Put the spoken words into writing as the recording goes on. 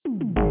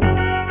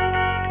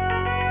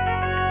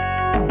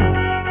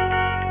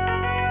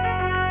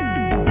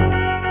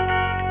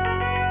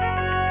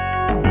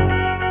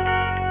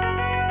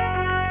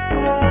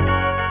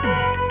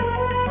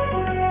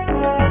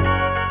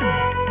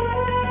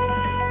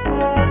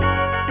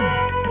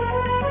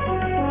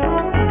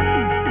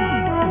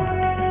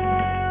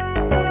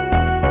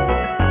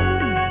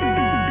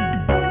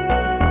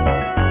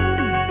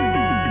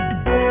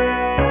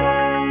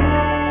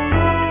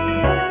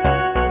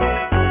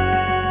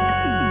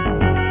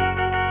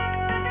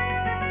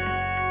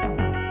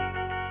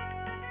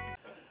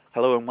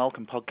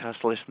welcome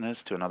podcast listeners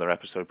to another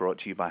episode brought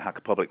to you by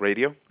Hacker Public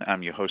Radio.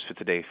 I'm your host for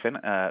today,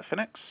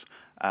 Finux.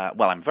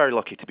 I'm very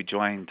lucky to be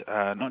joined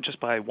not just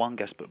by one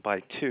guest but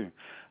by two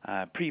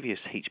previous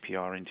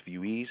HPR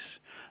interviewees,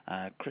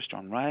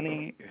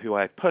 ChrisJohnRiley, who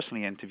I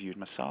personally interviewed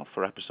myself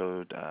for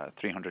episode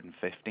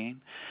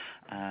 315,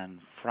 and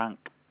Frank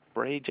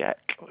Breedijk,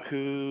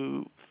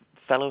 who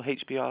fellow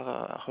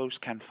HPR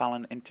host Ken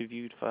Fallon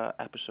interviewed for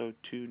episode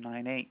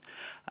 298.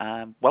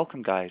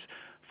 Welcome, guys.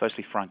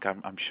 Firstly, Frank,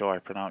 I'm sure I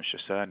pronounced your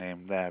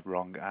surname there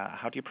wrong.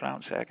 How do you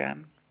pronounce it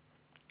again?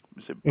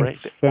 Is it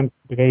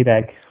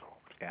Breedijk?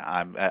 Yeah,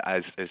 I'm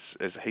as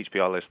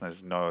HPR listeners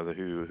know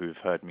who've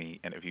heard me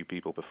interview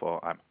people before,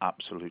 I'm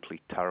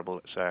absolutely terrible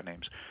at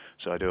surnames,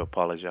 so I do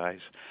apologize.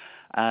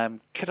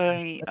 Could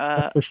I?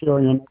 For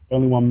sure, you're not the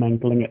only one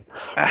mangling it.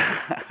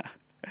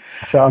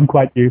 So I'm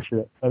quite used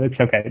to it, but it's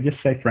okay.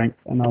 Just say Frank,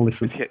 and I'll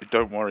listen. Yeah,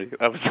 don't worry.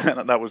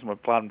 That was my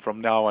plan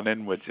from now on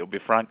inwards. It'll be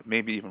Frank,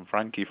 maybe even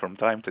Frankie from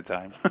time to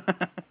time.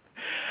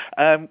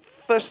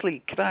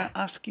 Firstly, could I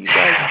ask you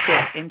guys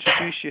to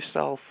introduce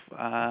yourself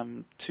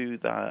to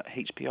the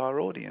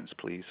HPR audience,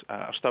 please?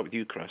 I'll start with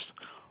you, Chris.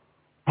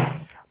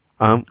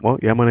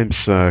 My name's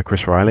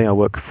Chris Riley. I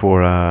work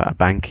for a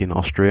bank in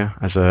Austria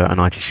as an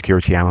IT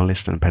security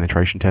analyst and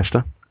penetration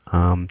tester.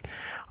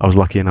 I was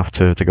lucky enough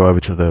to go over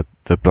to the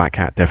Black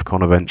Hat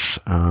Defcon events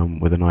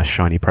with a nice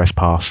shiny press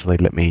pass.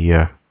 They'd let me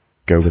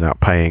go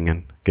without paying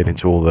and get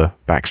into all the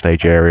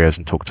backstage areas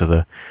and talk to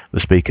the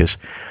speakers.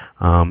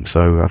 So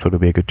I thought it'd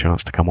be a good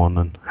chance to come on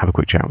and have a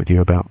quick chat with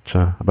you about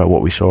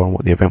what we saw and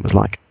what the event was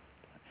like.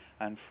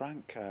 And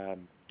Frank,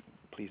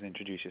 please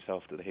introduce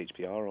yourself to the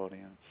HPR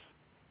audience.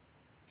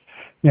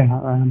 Yeah,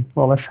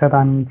 as said,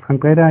 I'm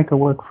Frank Breedijk. I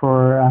work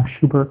for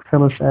Schubert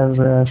Phillips as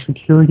a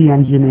security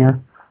engineer.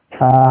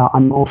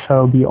 I'm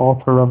also the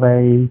author of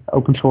a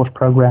open source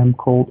program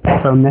called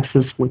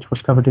AutoNessus, which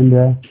was covered in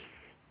the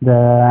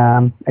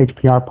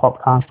HPR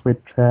podcast with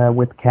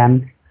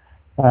Ken.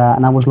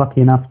 And I was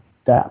lucky enough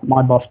that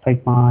my boss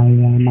paid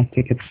my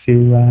tickets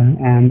to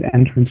and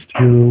entrance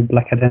to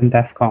Black Hat and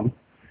Defcon.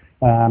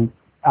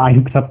 I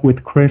hooked up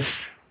with Chris,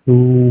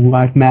 who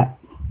I've met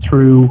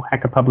through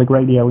Hacker Public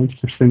Radio,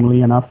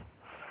 interestingly enough,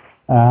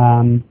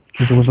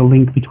 because there was a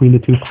link between the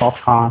two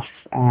podcasts,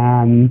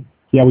 and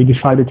we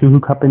decided to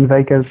hook up in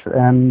Vegas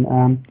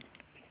and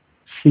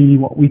see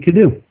what we could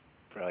do.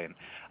 Brilliant.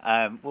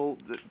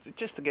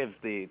 Just to give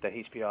the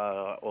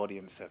HPR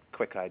audience a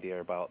quick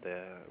idea about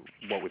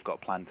what we've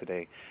got planned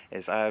today,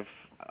 is I've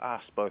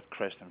asked both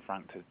Chris and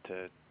Frank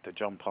to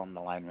jump on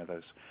the line with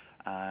us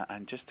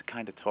and just to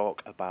kind of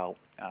talk about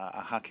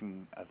a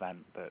hacking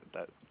event that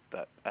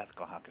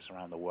ethical hackers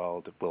around the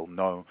world will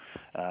know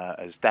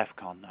as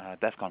Defcon.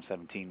 Defcon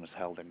 17 was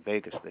held in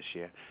Vegas this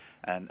year,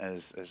 and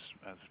as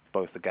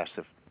both the guests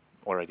have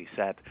already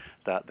said,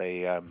 that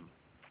they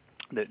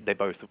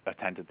both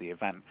attended the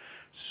event.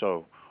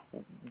 So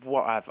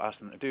what I've asked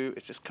them to do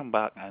is just come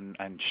back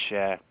and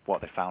share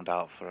what they found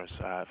out for us,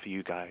 for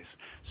you guys.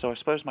 So I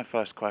suppose my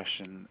first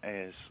question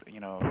is,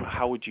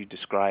 how would you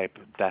describe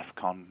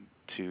Defcon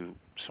to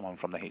someone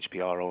from the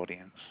HPR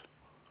audience?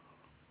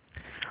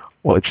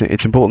 Well,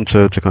 it's important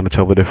to kind of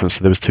tell the difference.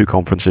 There was two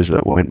conferences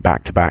that went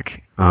back to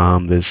back.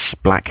 There's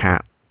Black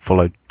Hat,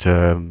 followed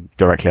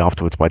directly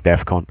afterwards by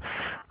Defcon.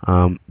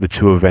 The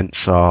two events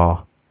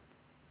are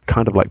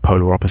kind of like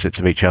polar opposites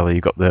of each other.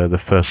 You've got the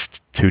first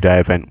 2-day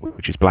event,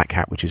 which is Black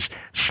Hat, which is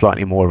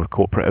slightly more of a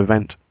corporate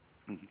event.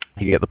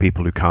 You get the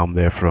people who come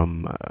there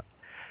from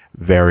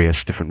various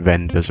different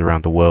vendors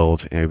around the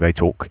world. They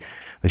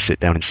sit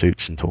down in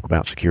suits and talk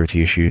about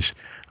security issues.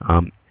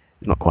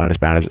 Not quite as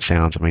bad as it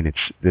sounds. I mean,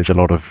 there's a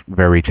lot of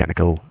very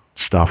technical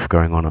stuff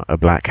going on at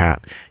Black Hat.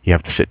 You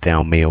have to sit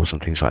down meals and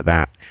things like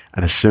that.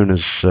 And as soon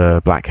as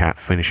Black Hat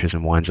finishes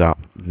and winds up,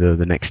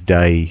 the next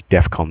day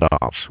Defcon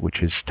starts,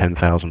 which is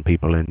 10,000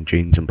 people in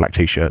jeans and black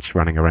t-shirts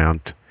running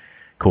around,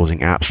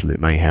 causing absolute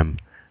mayhem,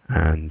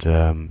 and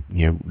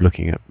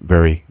looking at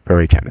very,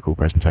 very technical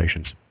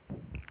presentations.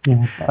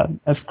 Yeah,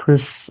 as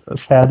Chris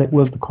said, it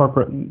was the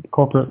corporate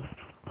conference,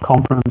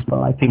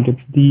 but I think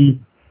it's the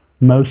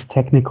most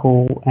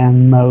technical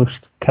and most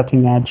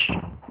cutting edge,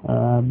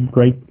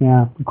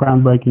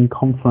 groundbreaking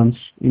conference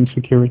in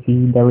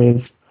security there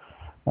is.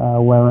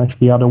 Whereas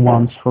the other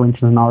ones, for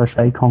instance, an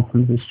RSA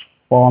conference is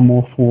far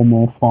more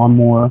formal, far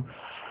more,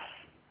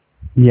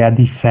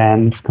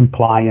 defense,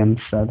 compliance,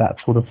 that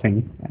sort of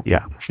thing.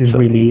 Yeah, this is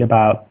really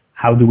about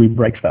how do we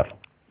break stuff.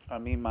 I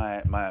mean,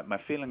 my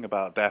feeling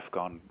about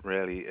Defcon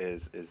really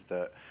is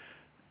that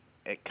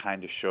it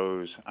kind of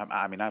shows.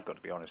 I mean, I've got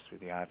to be honest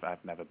with you.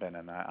 I've never been,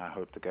 and I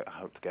hope to get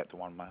to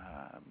one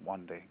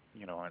day.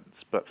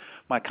 But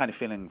my kind of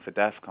feeling for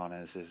Defcon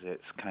is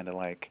it's kind of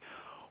like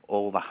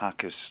all the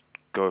hackers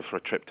go for a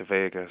trip to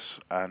Vegas,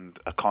 and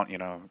a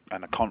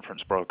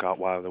conference broke out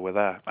while they were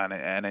there, and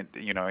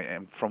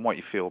and from what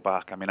you feel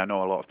back, I mean, I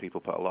know a lot of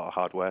people put a lot of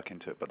hard work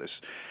into it, but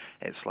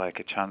it's like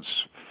a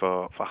chance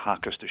for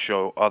hackers to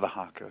show other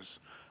hackers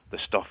the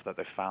stuff that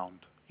they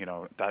found.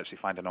 to actually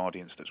find an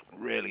audience that's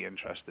really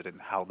interested in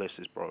how this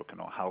is broken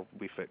or how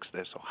we fix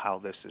this or how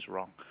this is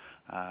wrong.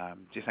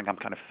 Do you think I'm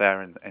kind of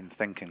fair in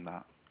thinking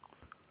that?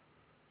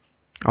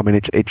 I mean,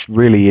 it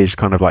really is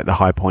kind of like the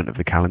high point of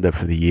the calendar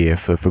for the year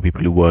for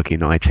people who work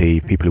in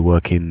IT, people who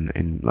work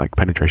in like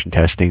penetration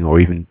testing or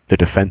even the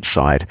defense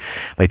side.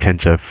 They tend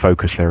to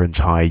focus their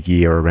entire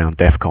year around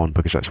Defcon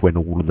because that's when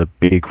all of the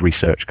big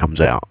research comes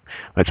out.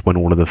 That's when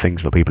all of the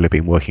things that people have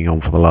been working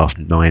on for the last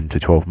 9 to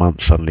 12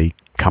 months suddenly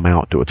come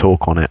out, do a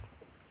talk on it.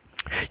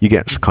 You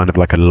get kind of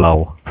like a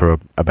lull for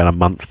about a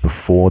month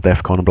before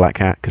Defcon and Black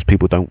Hat because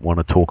people don't want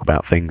to talk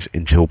about things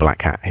until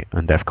Black Hat hit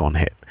and Defcon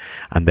hit,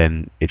 and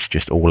then it's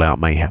just all out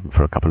mayhem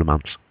for a couple of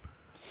months.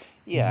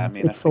 Yeah, I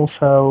mean, it's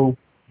also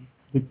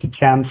the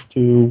chance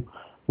to,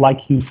 like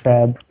you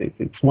said,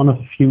 it's one of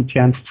the few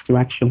chances to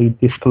actually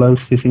disclose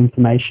this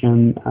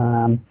information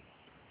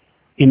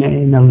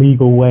in a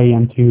legal way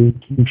and to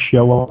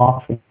show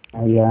off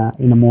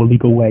in a more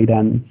legal way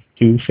than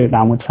to sit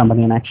down with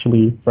somebody and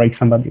actually break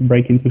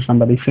into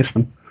somebody's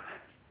system.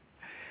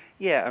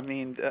 Yeah, I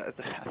mean,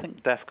 I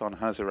think Defcon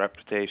has a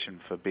reputation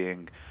for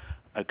being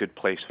a good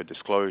place for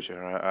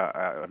disclosure.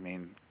 I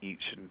mean,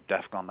 each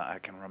Defcon that I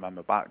can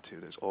remember back to,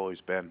 there's always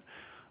been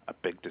a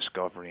big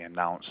discovery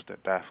announced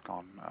at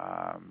Defcon,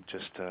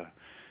 just to,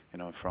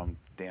 from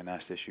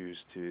DNS issues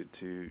to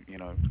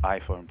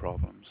iPhone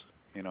problems,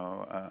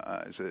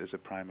 as a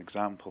prime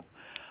example.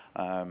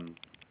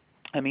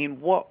 I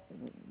mean, what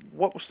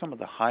were some of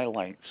the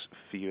highlights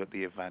for you at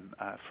the event,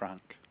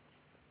 Frank?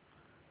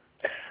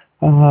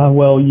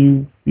 Well,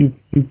 you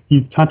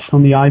touched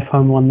on the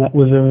iPhone one. That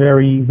was a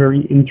very,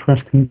 very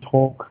interesting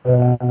talk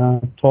to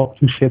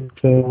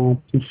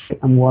sit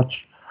and watch.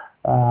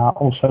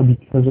 Also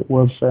because it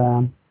was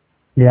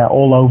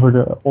all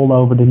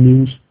over the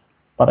news.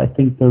 But I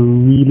think the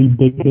really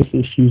biggest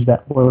issues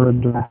that were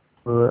addressed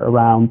were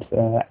around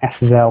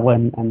SSL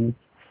and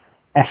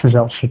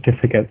SSL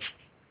certificates.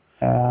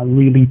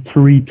 Really,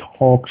 3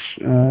 talks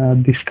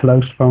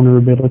disclosed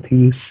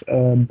vulnerabilities,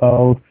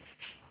 both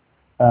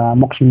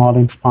Moxie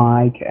Martin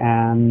Spike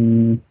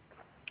and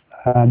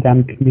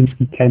Dan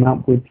Kaminsky came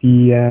up with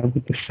the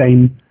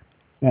same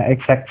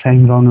exact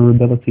same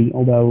vulnerability.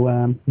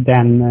 Although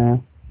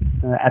Dan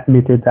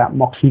admitted that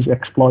Moxie's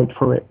exploit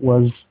for it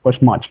was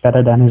much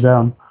better than his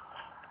own.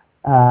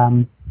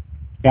 And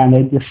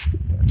they just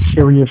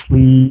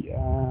seriously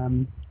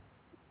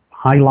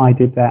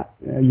highlighted that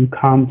you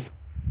can't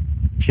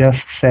just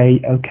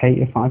say, okay,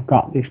 if I've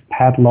got this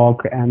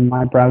padlock and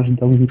my browser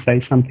doesn't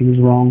say something is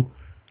wrong,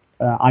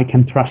 I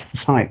can trust the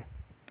site.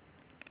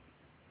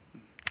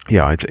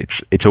 Yeah,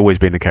 it's always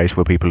been the case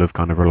where people have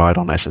kind of relied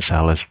on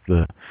SSL as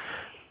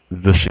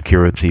the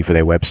security for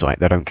their website.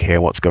 They don't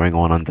care what's going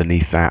on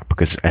underneath that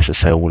because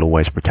SSL will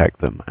always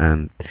protect them.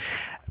 And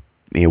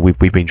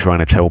we've been trying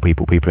to tell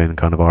people in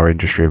kind of our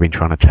industry have been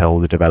trying to tell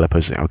the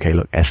developers, okay,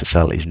 look,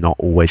 SSL is not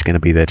always going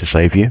to be there to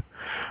save you.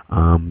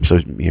 So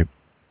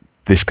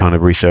this kind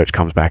of research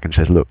comes back and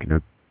says, look,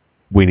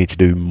 we need to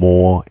do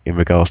more in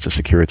regards to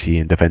security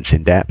and defense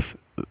in depth,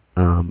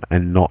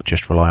 and not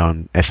just rely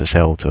on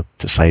SSL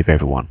to save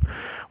everyone,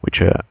 which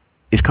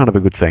is kind of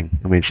a good thing.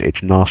 I mean,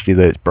 it's nasty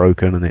that it's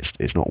broken and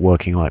it's not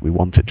working like we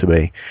want it to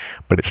be,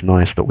 but it's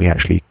nice that we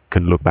actually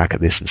can look back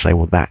at this and say,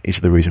 well, that is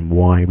the reason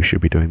why we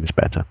should be doing this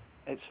better.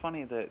 It's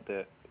funny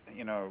that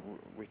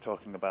we're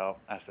talking about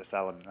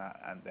SSL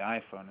and the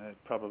iPhone. There's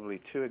probably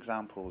 2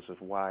 examples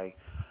of why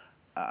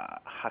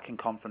hacking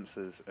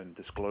conferences and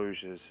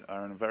disclosures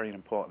are a very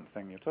important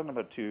thing. You're talking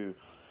about 2,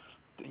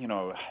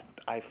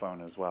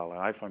 iPhone as well.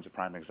 iPhone's a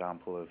prime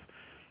example of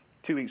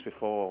 2 weeks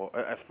before,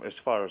 as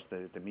far as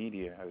the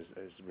media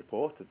has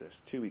reported this,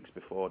 2 weeks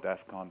before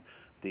DEFCON,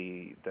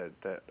 the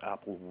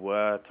Apple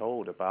were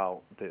told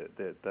about the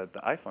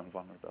iPhone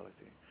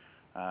vulnerability,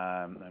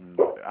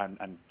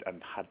 and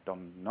had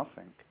done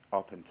nothing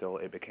up until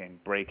it became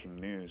breaking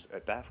news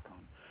at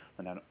DEFCON.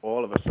 And then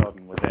all of a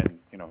sudden, within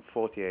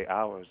 48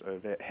 hours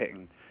of it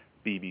hitting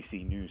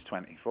BBC News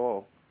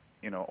 24,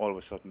 all of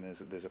a sudden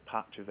there's a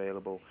patch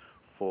available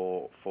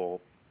for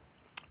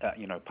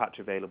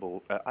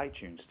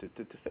iTunes to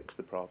fix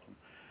the problem.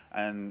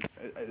 And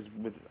as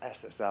with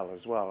SSL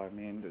as well, I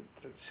mean,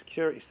 the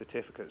security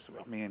certificates,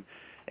 I mean,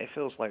 it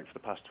feels like for the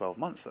past 12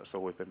 months that's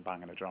all we've been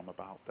banging a drum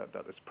about, that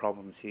there's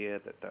problems here,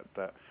 that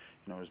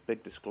there's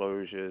big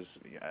disclosures,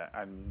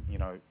 and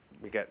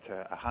we get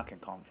to a hacking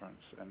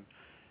conference, and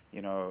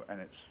and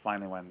it's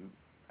finally when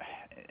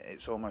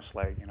it's almost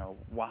like,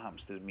 what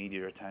happens to the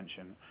media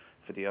attention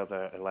for the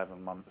other 11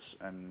 months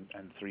and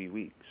 3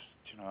 weeks?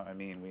 Do you know what I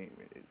mean? We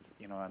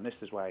and this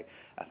is why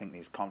I think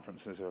these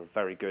conferences are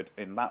very good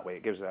in that way.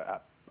 It gives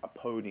a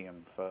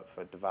podium for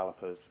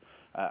developers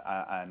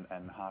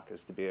and hackers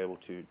to be able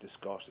to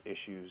discuss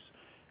issues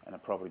in a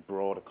probably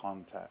broader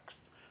context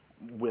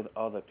with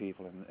other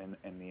people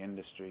in the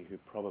industry who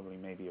probably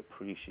maybe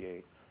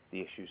appreciate the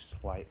issues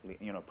slightly,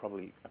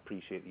 probably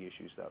appreciate the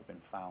issues that have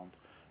been found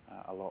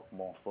a lot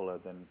more fuller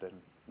than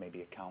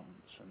maybe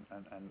accountants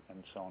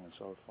and so on and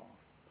so forth.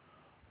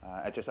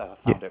 I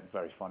found it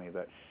very funny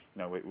that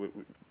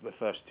the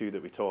first two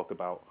that we talk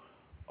about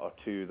are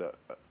two that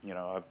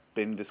have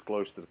been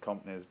disclosed to the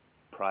companies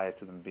prior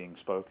to them being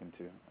spoken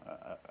to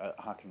at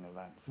hacking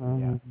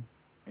events.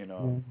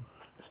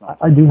 It's not.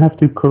 I do have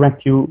to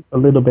correct you a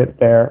little bit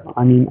there.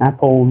 I mean,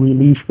 Apple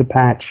released the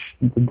patch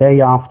the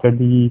day after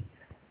the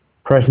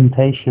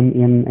presentation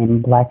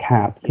in Black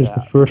Hat. It's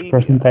the first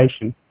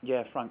presentation.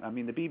 Yeah, Frank. I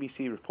mean, the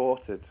BBC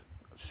reported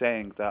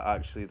saying that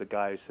actually the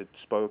guys had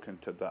spoken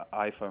to the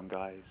iPhone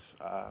guys,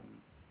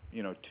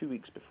 2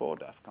 weeks before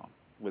Defcon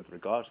with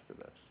regards to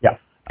this. Yeah.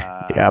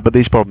 Yeah, but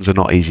these problems are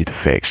not easy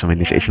to fix. I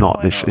mean,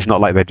 it's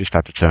not like they just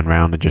had to turn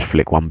around and just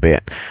flick one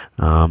bit.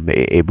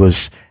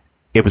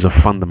 It was a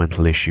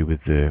fundamental issue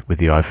with the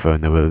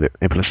iPhone.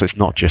 It's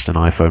not just an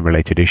iPhone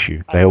related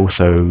issue. They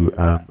also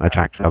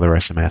attacked other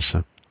SMS.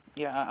 So.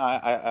 Yeah,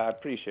 I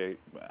appreciate.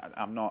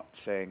 I'm not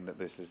saying that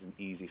this is an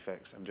easy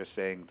fix. I'm just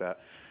saying that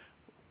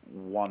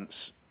once,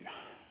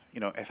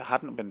 if it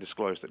hadn't been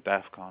disclosed at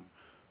Defcon,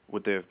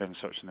 would there have been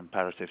such an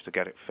imperative to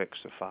get it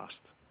fixed so fast?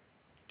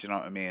 Do you know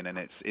what I mean? And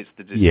it's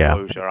the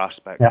disclosure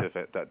aspect of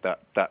it that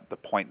the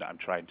point that I'm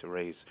trying to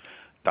raise.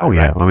 Oh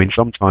yeah, I mean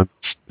sometimes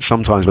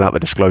without the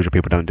disclosure,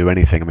 people don't do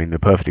anything. I mean, the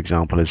perfect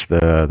example is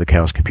the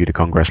Chaos Computer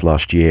Congress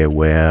last year,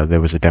 where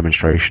there was a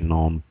demonstration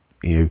on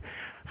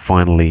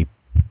finally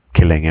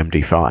killing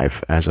MD5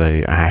 as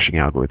a hashing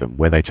algorithm,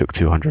 where they took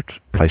 200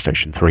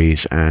 PlayStation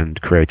 3s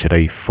and created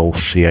a false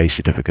CA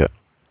certificate.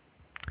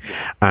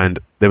 And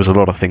there was a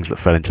lot of things that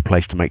fell into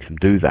place to make them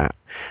do that,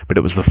 but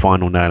it was the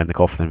final nail in the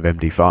coffin of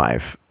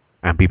MD5.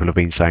 And people have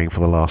been saying for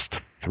the last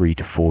 3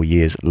 to 4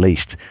 years at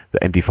least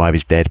that MD5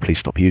 is dead, please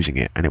stop using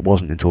it. And it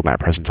wasn't until that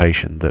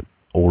presentation that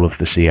all of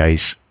the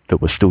CAs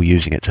that were still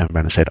using it turned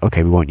around and said,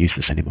 okay, we won't use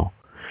this anymore.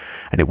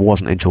 And it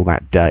wasn't until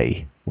that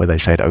day where they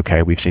said,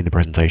 okay, we've seen the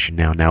presentation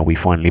now we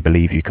finally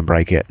believe you can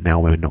break it, now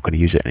we're not going to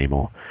use it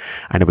anymore.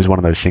 And it was one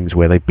of those things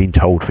where they've been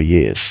told for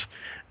years,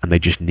 and they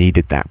just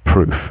needed that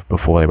proof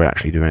before they would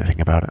actually do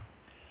anything about it,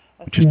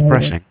 which is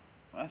depressing.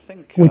 I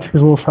think, which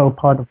was also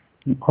part of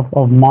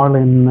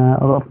Marlin,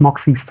 of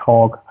Moxie's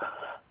talk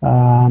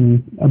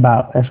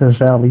about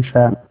SSL. He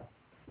said,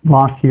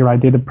 last year I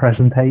did a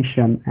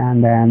presentation,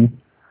 and then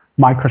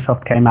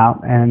Microsoft came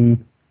out and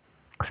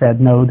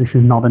said, no, this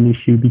is not an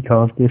issue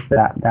because this,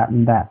 that,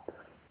 and that.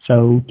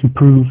 So to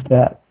prove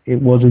that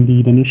it was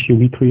indeed an issue,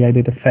 he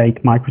created a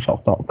fake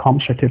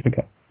Microsoft.com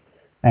certificate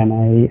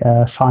and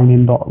a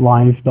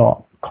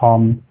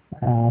signin.live.com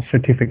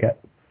certificate.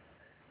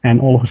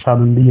 And all of a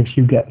sudden the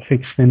issue gets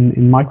fixed in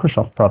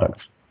Microsoft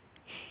products.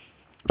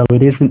 So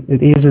it is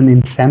an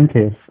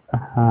incentive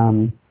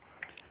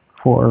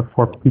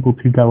for people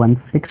to go and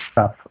fix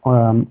stuff.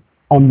 On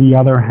the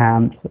other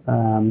hand,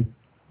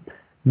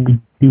 we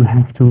do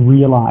have to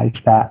realize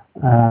that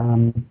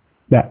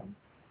that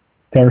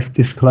there's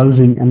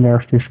disclosing and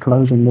there's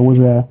disclosing. There was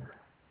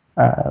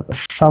a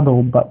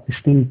subtle but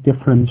distinct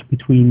difference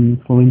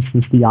between, for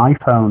instance, the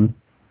iPhone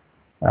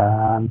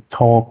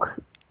talk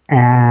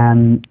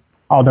and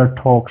other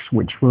talks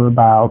which were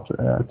about,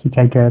 to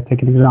take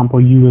an example,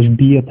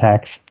 USB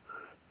attacks.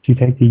 To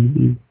take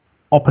the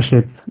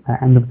opposite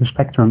end of the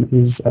spectrum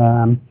is,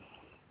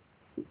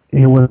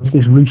 there was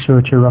this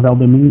researcher, Ravel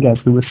Dominguez,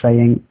 who was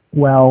saying,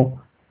 well,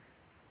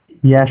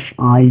 yes,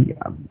 I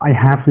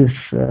have this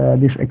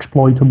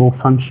exploitable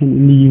function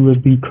in the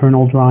USB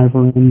kernel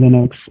driver in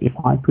Linux. If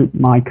I put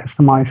my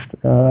customized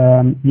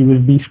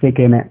USB stick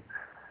in it,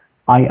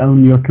 I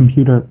own your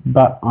computer,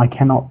 but I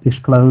cannot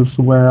disclose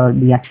where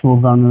the actual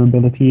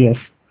vulnerability is.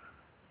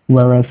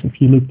 Whereas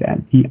if you looked at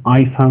the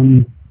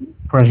iPhone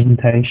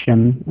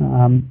presentation,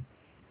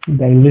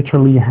 they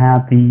literally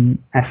had the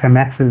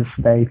SMSs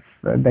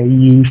they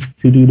used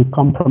to do the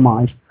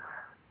compromise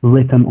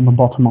written on the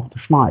bottom of the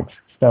slides.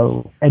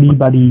 So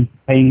anybody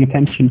paying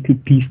attention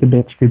could piece the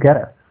bits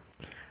together.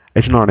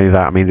 It's not only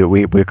that. I mean,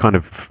 we're kind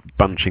of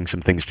bunching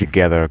some things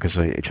together because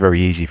it's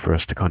very easy for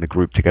us to kind of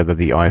group together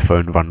the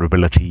iPhone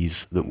vulnerabilities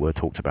that were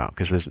talked about,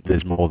 because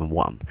there's more than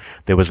one.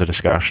 There was a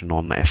discussion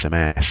on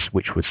SMS,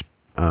 which was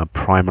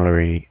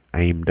primarily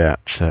aimed at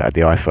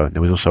the iPhone.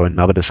 There was also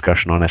another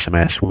discussion on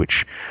SMS,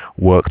 which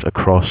worked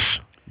across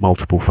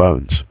multiple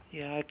phones,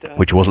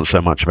 which wasn't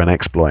so much of an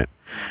exploit.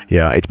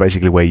 Yeah, it's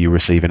basically where you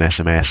receive an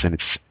SMS and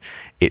it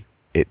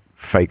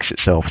fakes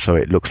itself so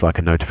it looks like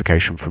a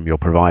notification from your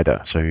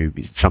provider. So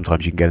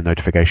sometimes you can get a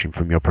notification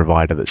from your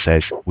provider that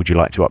says, would you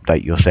like to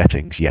update your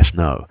settings? Yes,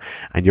 no.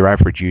 And your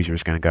average user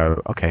is going to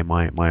go, okay,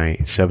 my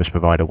service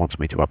provider wants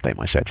me to update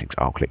my settings.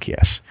 I'll click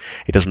yes.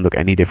 It doesn't look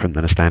any different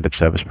than a standard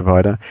service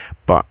provider,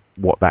 but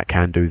what that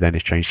can do then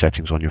is change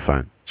settings on your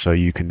phone. So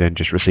you can then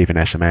just receive an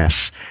SMS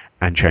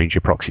and change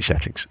your proxy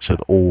settings so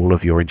that all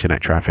of your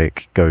internet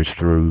traffic goes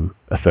through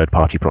a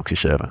third-party proxy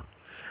server,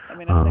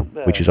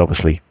 which is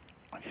obviously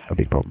a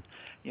big problem.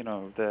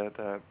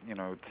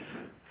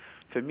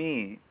 For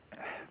me,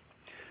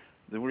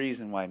 the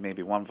reason why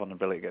maybe one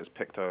vulnerability gets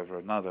picked over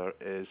another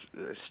is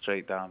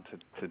straight down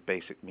to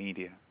basic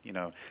media.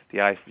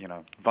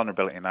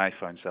 Vulnerability in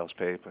iPhone sells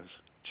papers.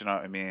 Do you know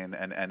what I mean?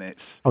 And it's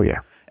oh yeah.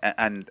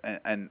 And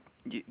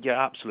You're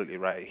absolutely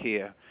right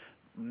here.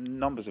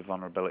 Numbers of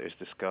vulnerabilities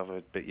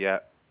discovered, but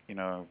yet,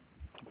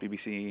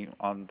 BBC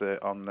on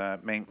the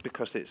main,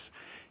 because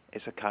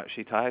it's a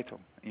catchy title,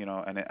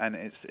 and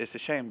it's a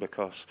shame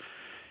because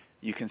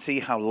you can see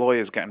how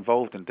lawyers get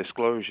involved in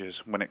disclosures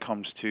when it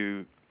comes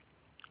to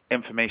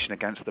information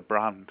against the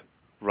brand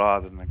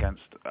rather than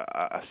against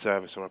a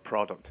service or a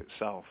product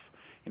itself,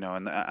 and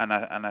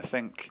I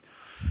think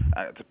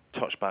to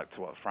touch back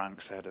to what Frank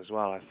said as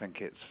well, I think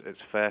it's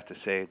fair to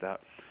say that,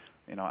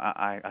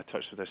 I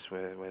touched with this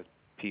with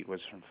Pete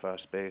Woods from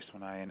First Base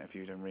when I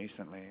interviewed him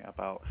recently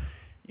about,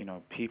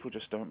 people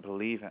just don't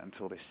believe it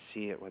until they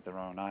see it with their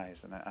own eyes,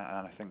 and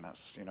I think that's,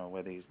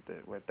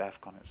 where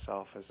Defcon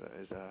itself is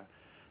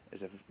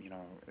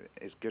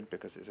good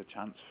because it's a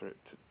chance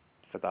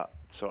for that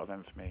sort of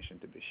information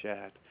to be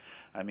shared.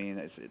 I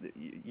mean,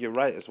 you're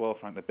right as well,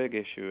 Frank. The big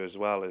issue as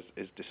well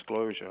is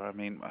disclosure. I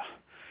mean,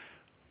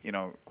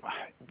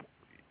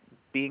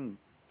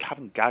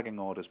 having gagging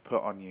orders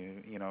put on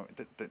you,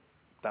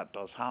 that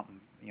does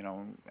happen,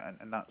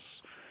 and that's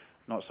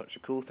not such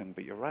a cool thing.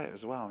 But you're right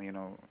as well.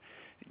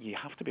 You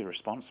have to be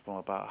responsible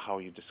about how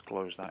you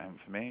disclose that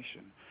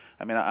information.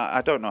 I mean,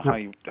 I don't know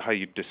how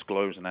you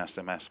disclose an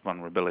SMS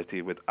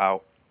vulnerability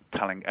without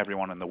telling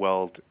everyone in the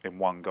world in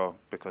one go,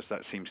 because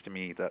that seems to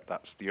me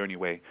that's the only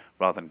way,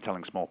 rather than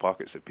telling small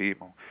pockets of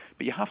people.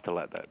 But you have to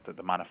let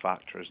the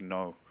manufacturers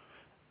know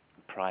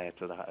prior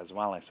to that as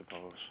well, I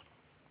suppose.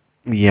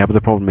 Yeah, but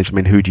the problem is, I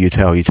mean, who do you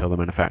tell? You tell the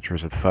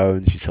manufacturers of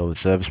phones, you tell the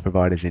service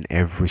providers in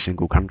every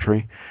single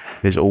country.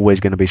 There's always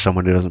going to be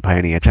someone who doesn't pay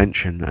any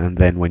attention, and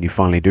then when you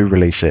finally do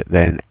release it,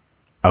 then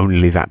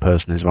only that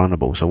person is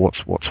vulnerable. So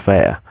what's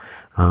fair?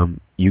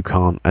 You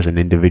can't, as an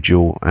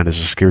individual and as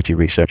a security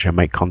researcher,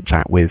 make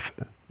contact with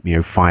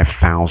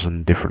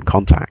 5,000 different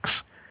contacts.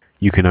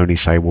 You can only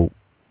say, well,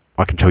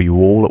 I can tell you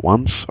all at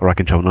once, or I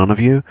can tell none of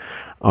you,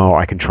 or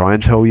I can try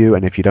and tell you,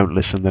 and if you don't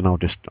listen, then I'll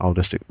just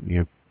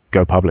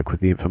go public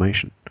with the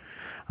information.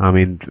 I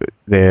mean,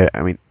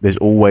 there's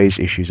always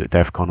issues at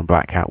Defcon and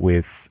Black Hat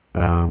with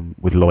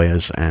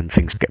lawyers, and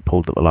things get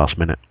pulled at the last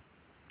minute.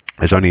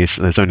 There's only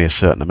a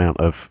certain amount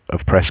of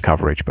press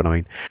coverage, but I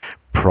mean,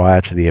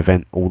 prior to the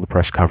event, all the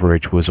press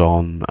coverage was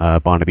on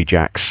Barnaby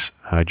Jack's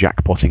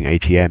jackpotting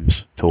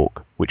ATMs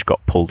talk, which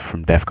got pulled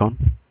from Defcon.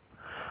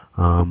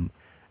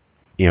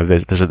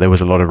 There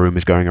was a lot of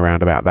rumors going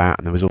around about that,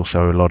 and there was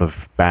also a lot of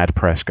bad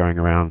press going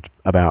around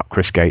about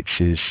Chris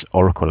Gates'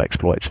 Oracle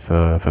exploits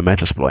for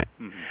Metasploit,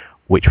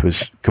 which was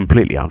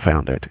completely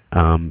unfounded.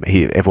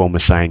 Everyone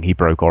was saying he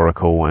broke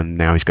Oracle, and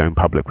now he's going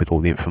public with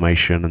all the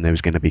information, and there was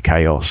going to be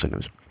chaos.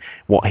 And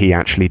what he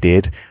actually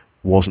did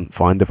wasn't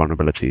find the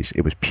vulnerabilities.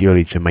 It was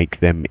purely to make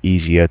them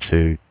easier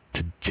to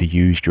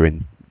use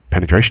during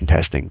penetration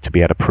testing, to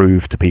be able to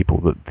prove to people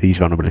that these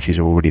vulnerabilities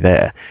are already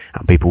there.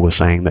 And people were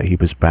saying that he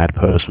was a bad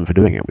person for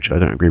doing it, which I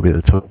don't agree with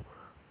at all.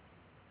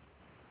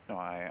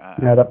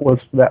 Yeah, that was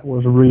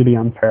really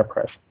unfair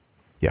press.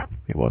 Yeah,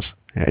 it was.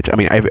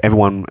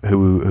 Everyone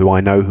who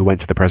I know who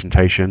went to the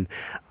presentation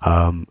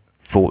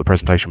thought the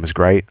presentation was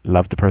great,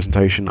 loved the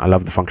presentation, I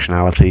love the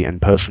functionality, and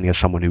personally, as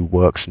someone who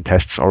works and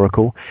tests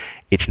Oracle,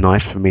 it's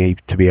nice for me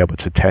to be able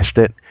to test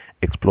it,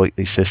 exploit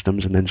these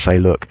systems, and then say,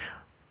 look,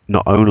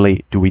 not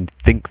only do we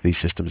think these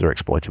systems are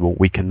exploitable,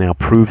 we can now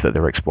prove that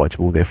they're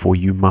exploitable, therefore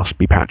you must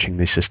be patching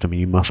this system and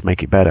you must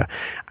make it better.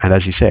 And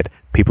as you said,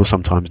 people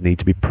sometimes need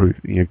to be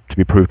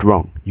proved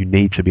wrong. You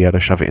need to be able to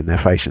shove it in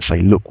their face and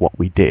say, look what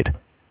we did,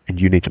 and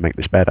you need to make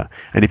this better.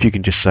 And if you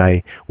can just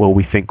say, well,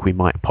 we think we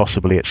might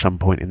possibly at some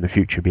point in the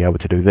future be able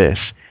to do this,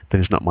 then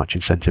there's not much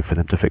incentive for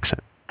them to fix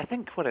it. I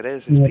think what it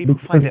is people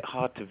find it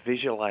hard to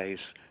visualize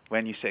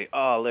when you say,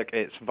 oh, look,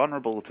 it's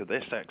vulnerable to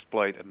this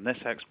exploit and this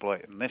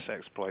exploit and this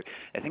exploit.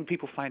 I think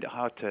people find it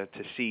hard to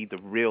see the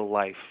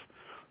real-life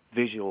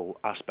visual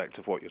aspect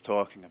of what you're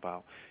talking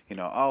about.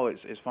 Oh,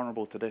 it's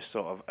vulnerable to this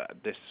sort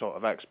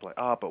of exploit.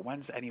 But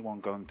when's anyone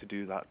going to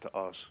do that to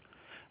us?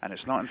 And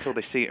it's not until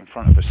they see it in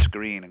front of a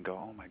screen and go,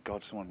 oh my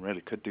God, someone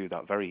really could do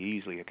that very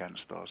easily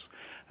against us.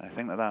 And I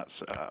think that's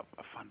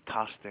a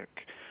fantastic.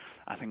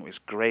 I think it's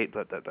great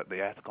that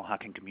the ethical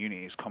hacking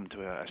community has come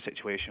to a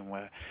situation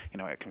where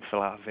it can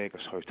fill out a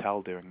Vegas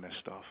hotel doing this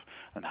stuff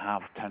and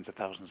have tens of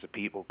thousands of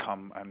people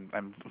come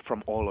and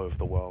from all over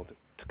the world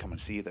to come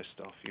and see this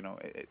stuff.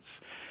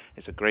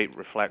 It's a great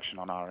reflection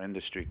on our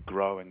industry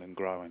growing and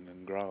growing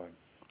and growing.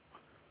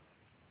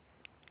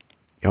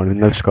 And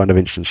in those kind of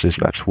instances,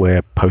 that's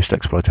where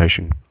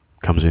post-exploitation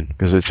comes in,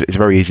 because it's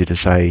very easy to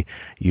say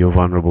you're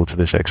vulnerable to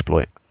this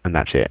exploit and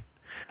that's it.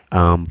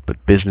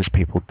 But business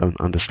people don't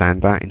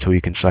understand that until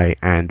you can say,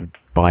 and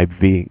by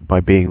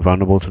being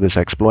vulnerable to this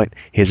exploit,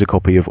 here's a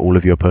copy of all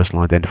of your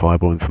personal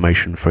identifiable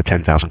information for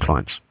 10,000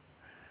 clients.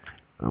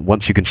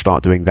 Once you can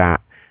start doing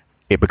that,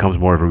 it becomes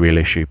more of a real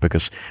issue,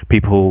 because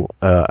people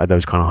at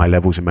those kind of high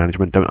levels in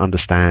management don't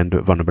understand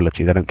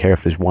vulnerability. They don't care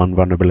if there's one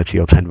vulnerability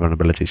or 10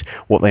 vulnerabilities.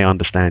 What they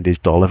understand is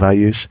dollar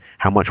values.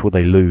 How much will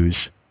they lose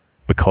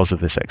because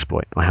of this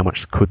exploit, or how much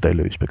could they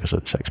lose because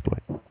of this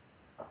exploit?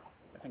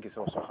 I think it's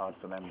also hard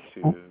for them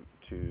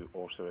to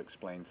also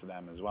explain to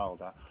them as well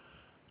that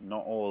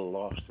not all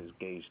loss is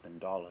gauged in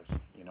dollars.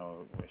 You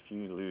know, if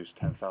you lose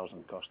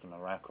 10,000 customer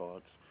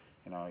records,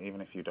 you know,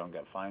 even if you don't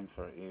get fined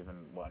for it, even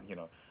you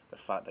know, the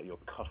fact that your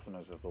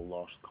customers have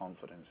lost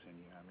confidence in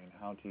you. I mean,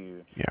 how do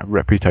you? Yeah,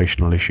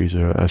 reputational issues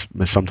are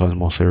sometimes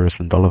more serious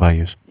than dollar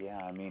values. Yeah,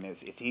 I mean,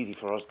 it's easy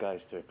for us guys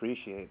to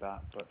appreciate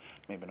that, but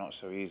maybe not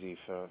so easy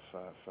for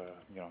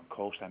you know,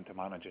 call center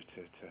manager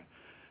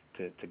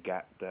to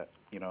get that,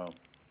 you know.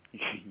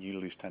 You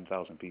lose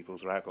 10,000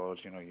 people's records,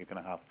 you know, you're going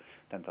to have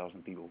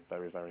 10,000 people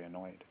very, very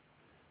annoyed.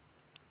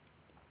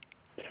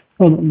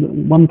 Well,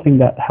 one thing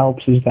that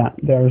helps is that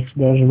there's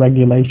a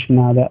regulation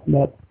now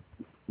that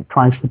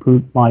tries to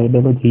put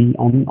liability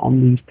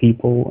on these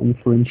people. And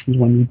for instance,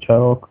 when you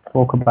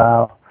talk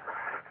about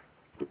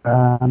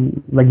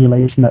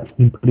regulation that's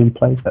been put in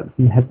place that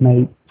has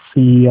made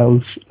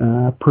CEOs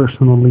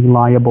personally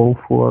liable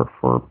for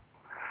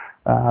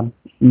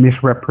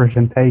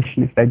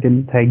misrepresentation if they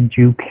didn't take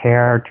due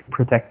care to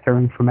protect their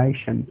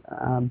information.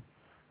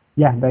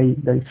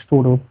 They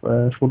sort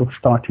of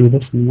start to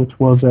listen, which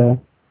was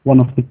one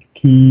of the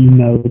key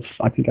notes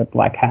I think at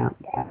Black Hat.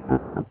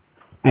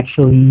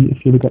 Actually,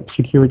 if you look at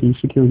security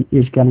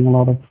is getting a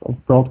lot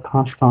of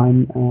broadcast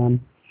time.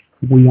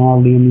 We are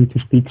learning to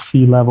speak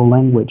C-level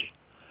language.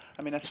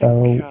 I mean,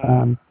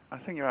 I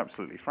think you're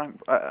absolutely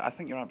I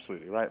think you're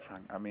absolutely right,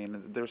 Frank. I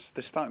mean, there's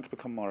starting to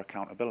become more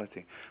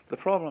accountability. The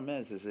problem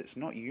is it's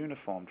not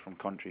uniform from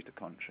country to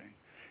country.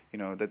 You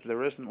know, that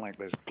there isn't like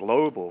this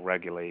global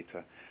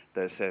regulator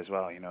that says,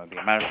 well, you know, the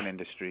American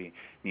industry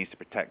needs to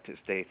protect its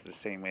data the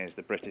same way as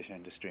the British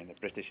industry, and the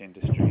British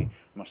industry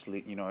must,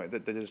 you know,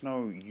 there's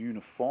no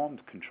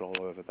uniformed control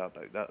over that.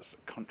 That's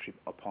country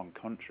upon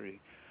country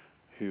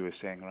who is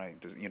saying, right,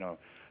 you know,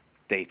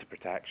 data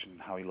protection,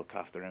 how you look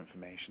after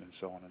information, and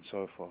so on and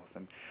so forth.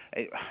 And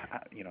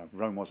you know,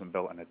 Rome wasn't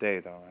built in a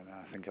day, though, and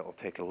I think it'll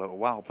take a little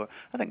while. But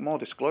I think more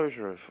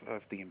disclosure of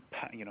the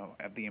you know,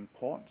 of the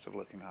importance of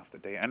looking after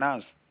data, and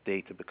as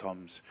data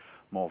becomes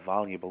more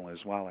valuable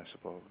as well, I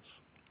suppose.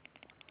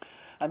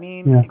 I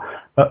mean, yeah,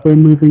 but we're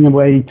moving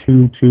away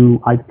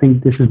to I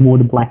think this is more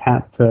the Black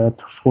Hat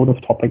sort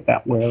of topic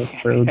that we're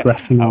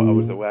addressing on I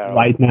was aware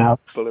right now.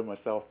 Pulling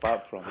myself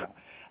back from that.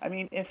 I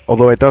mean,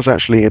 although it does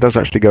actually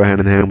go hand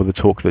in hand with the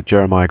talk that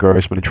Jeremiah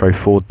Grossman and Trey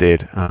Ford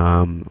did.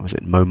 Was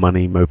it Mo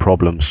Money, Mo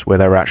Problems, where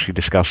they were actually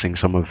discussing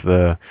some of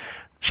the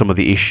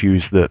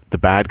issues that the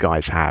bad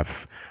guys have,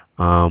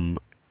 and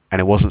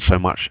it wasn't so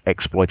much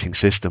exploiting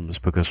systems,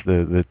 because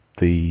the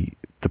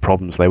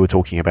problems they were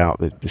talking about,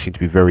 there seemed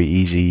to be very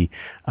easy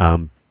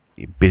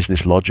business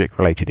logic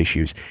related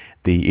issues.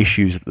 The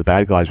issues that the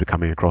bad guys were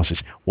coming across is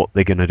what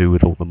they're going to do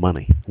with all the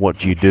money. What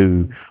do you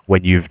do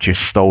when you've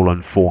just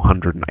stolen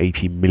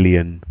 $480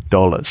 million?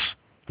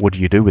 What do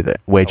you do with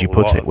it? Where do you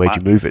put it? Where do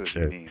you move it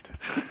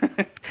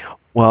to?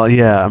 Well,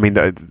 yeah, I mean,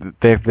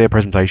 their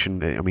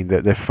presentation, I mean,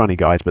 they're funny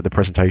guys, but the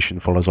presentation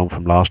follows on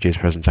from last year's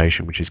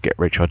presentation, which is Get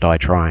Rich or Die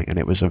Trying, and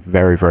it was a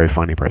very, very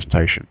funny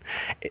presentation.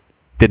 It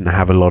didn't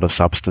have a lot of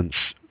substance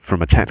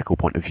from a technical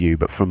point of view,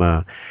 but from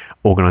a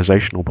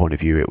organizational point of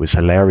view, it was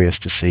hilarious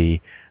to see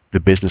the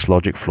business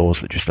logic flaws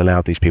that just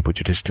allowed these people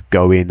to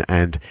go in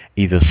and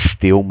either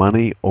steal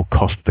money or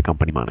cost the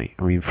company money.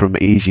 I mean, from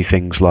easy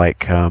things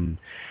like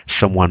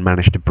someone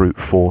managed to brute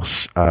force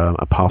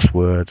a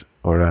password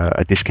or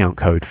a discount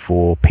code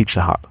for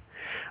Pizza Hut,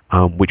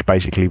 which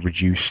basically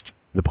reduced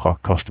the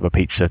cost of a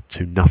pizza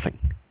to nothing.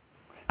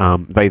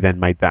 They then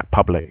made that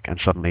public, and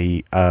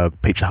suddenly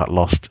Pizza Hut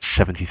lost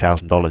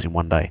 $70,000 in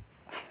one day.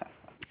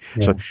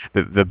 Yeah.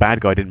 So the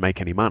bad guy didn't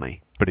make any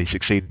money, but he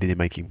succeeded in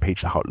making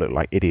Pizza Hut look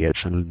like idiots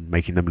and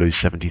making them lose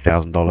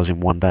 $70,000 in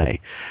one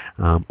day,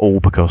 all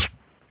because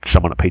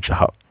someone at Pizza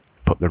Hut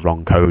put the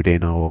wrong code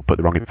in or put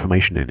the wrong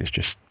information in. It's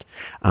just,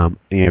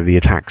 you know, the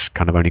attacks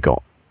kind of only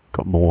got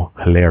more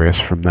hilarious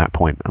from that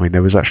point. I mean,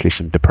 there was actually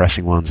some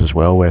depressing ones as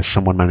well, where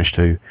someone managed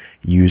to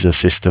use a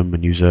system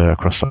and use a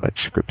cross-site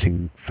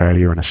scripting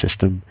failure in a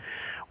system,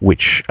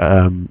 which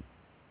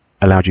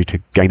allowed you to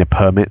gain a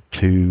permit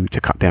to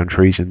cut down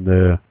trees in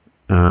the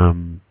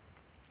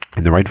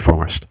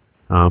rainforest.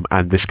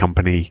 And this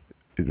company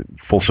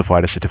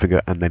falsified a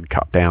certificate and then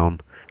cut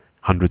down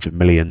hundreds of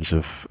millions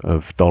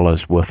of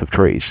dollars worth of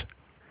trees.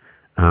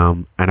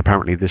 And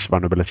apparently this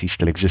vulnerability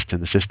still exists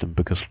in the system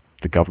because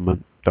the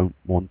government don't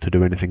want to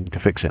do anything to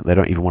fix it. They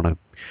don't even want to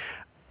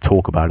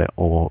talk about it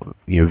or,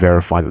 you know,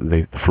 verify that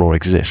the flaw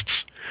exists.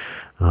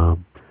 So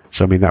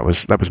I mean, that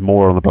was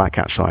more on the Black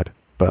Hat side,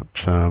 but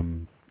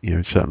you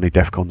know, certainly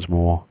Defcon's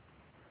more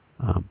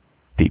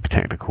deep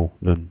technical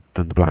than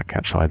the Black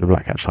Hat side. The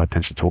Black Hat side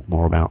tends to talk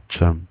more about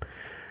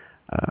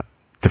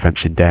defense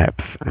in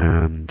depth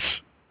and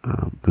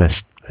less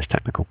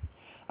technical.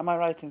 Am I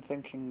right in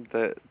thinking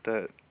that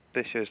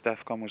this year's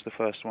Defcon was the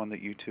first one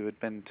that you two had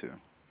been to?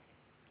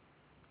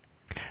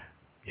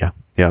 Yeah,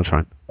 that's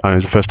right. It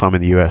was the first time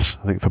in the US,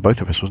 I think, for both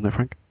of us, wasn't it,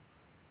 Frank?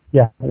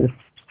 Yeah, it's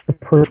the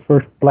first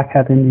Black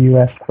Hat in the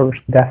US, first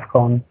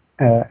Defcon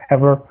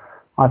ever.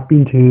 I've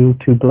been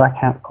to Black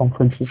Hat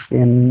conferences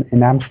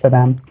in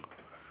Amsterdam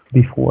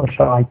before,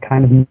 so I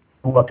kind of knew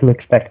what to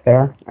expect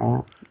there.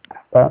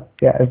 But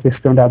yeah, if this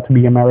turned out to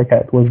be America,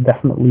 it was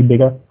definitely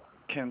bigger.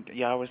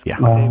 I was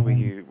going to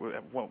say,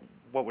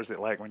 what was it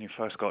like when you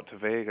first got to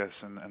Vegas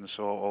and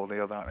saw all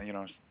the other,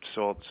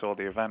 saw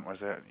the event? Was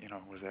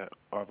it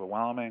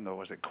overwhelming, or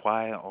was it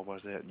quiet, or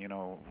was it,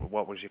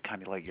 what was your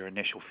kind of like your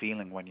initial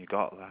feeling when you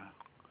got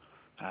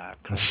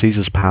there?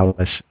 Caesar's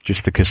Palace,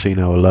 just the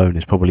casino alone,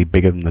 is probably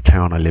bigger than the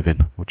town I live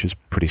in, which is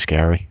pretty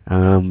scary.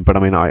 But I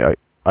mean, I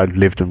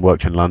lived and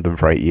worked in London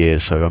for 8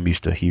 years, so I'm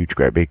used to huge,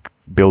 great big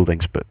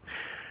buildings, but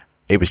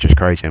it was just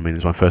crazy. I mean,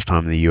 it was my first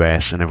time in the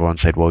US, and everyone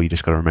said, "Well, you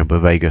just got to remember,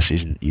 Vegas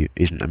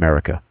isn't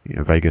America.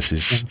 Vegas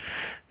is,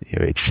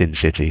 it's Sin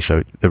City.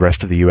 So the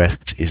rest of the US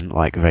isn't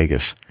like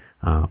Vegas,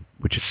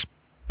 which is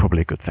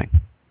probably a good thing."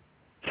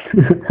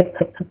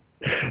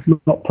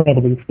 Not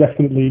probably, it's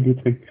definitely a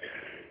good thing.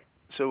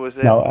 So was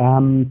it?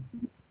 No,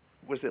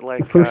 was it like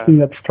the first thing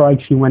that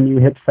strikes you when you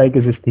hit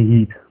Vegas is the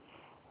heat?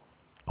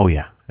 Oh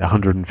yeah,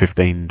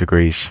 115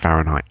 degrees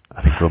Fahrenheit.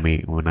 I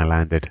think when I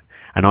landed,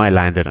 and I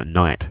landed at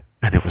night.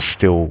 And it was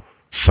still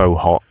so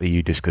hot that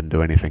you just couldn't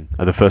do anything.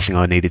 The first thing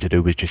I needed to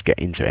do was just get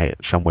into it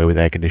somewhere with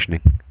air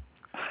conditioning.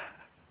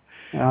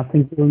 I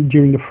think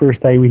during the first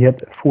day we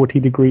hit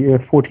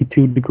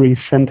 42 degrees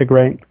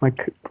centigrade.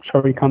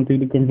 Sorry, can't do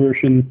the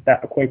conversion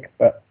that quick,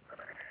 but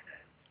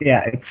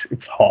yeah,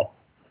 it's hot.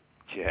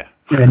 Yeah.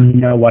 And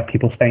you know why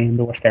people stay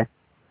indoors there.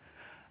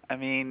 I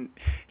mean,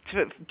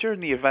 during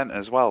the event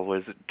as well,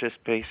 was it just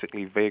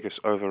basically Vegas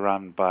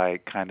overrun by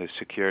kind of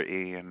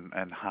security and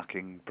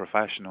hacking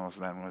professionals?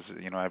 Then was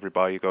it, every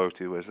bar you go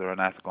to, was there an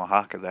ethical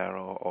hacker there,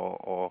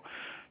 or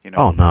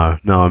Oh no!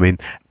 I mean,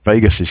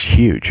 Vegas is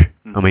huge.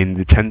 Mm-hmm. I mean,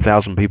 the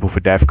 10,000 people for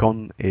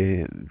Defcon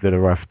that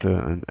arrived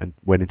and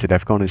went into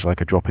Defcon is like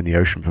a drop in the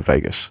ocean for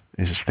Vegas.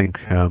 I just think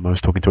I was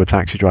talking to a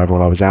taxi driver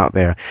while I was out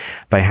there.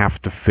 They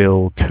have to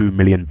fill 2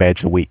 million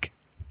beds a week.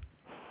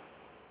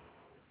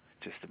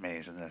 Just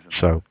amazing, isn't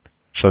it?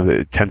 So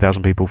the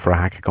 10,000 people for a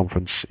hacker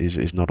conference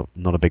is not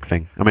a big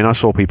thing. I mean, I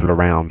saw people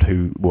around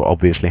who were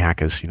obviously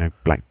hackers,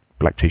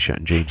 black t-shirt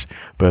and jeans,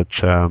 but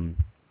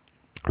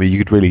I mean,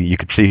 you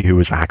could see who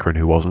was a hacker and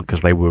who wasn't,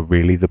 because they were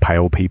really the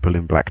pale people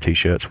in black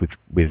t-shirts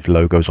with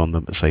logos on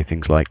them that say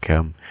things like,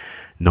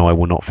 "No, I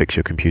will not fix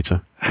your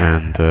computer,"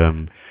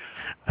 and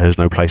 "There's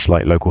no place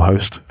like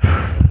localhost."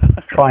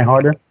 Try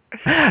harder.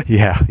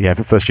 Yeah.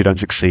 But first you don't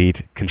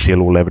succeed,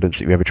 conceal all evidence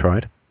that you ever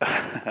tried.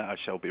 I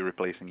shall be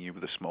replacing you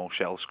with a small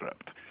shell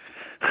script.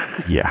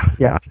 Yeah.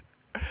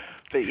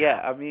 But yeah,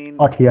 I mean...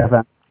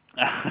 RTFM.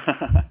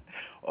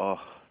 Oh,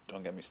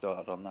 don't get me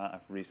started on that.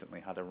 I've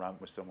recently had a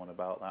rant with someone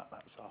about that.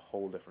 That's a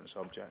whole different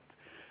subject.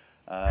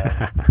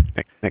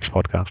 Next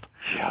podcast.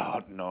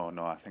 Yeah, no,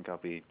 I think I'll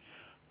be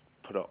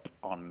put up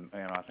on,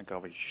 I think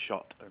I'll be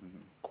shot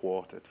and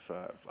quartered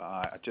for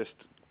just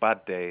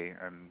bad day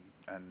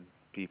and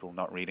people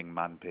not reading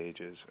man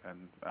pages,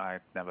 and I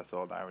never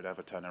thought that I would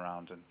ever turn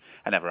around, and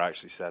I never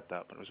actually said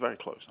that, but it was very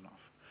close enough.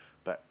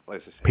 But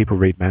let's just say, people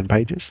read man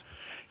pages?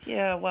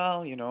 Yeah,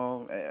 well,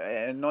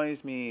 it annoys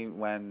me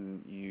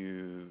when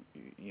you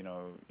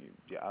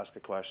ask a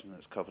question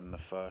that's covered in the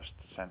first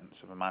sentence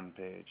of a man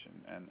page,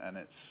 and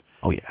it's,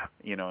 oh yeah,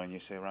 and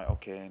you say, right,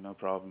 okay, no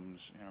problems,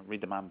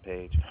 read the man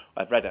page.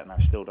 I've read it and I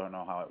still don't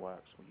know how it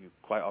works. Well, you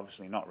quite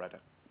obviously not read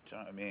it. Do you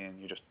know what I mean?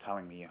 You're just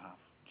telling me you have.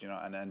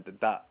 And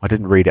that... I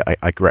didn't read it.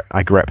 I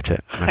grepped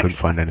it, and I couldn't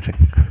find anything.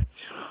 You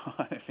know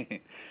what I mean?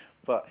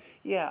 But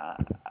yeah,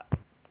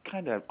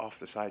 kind of off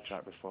the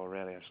sidetrack before.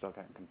 Really, I still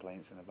getting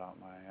complaints about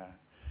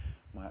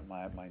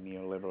my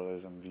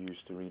neoliberalism views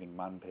to reading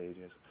man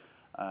pages.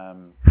 I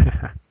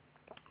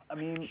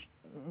mean,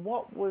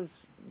 what was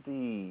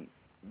the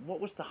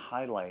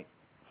highlight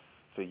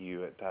for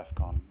you at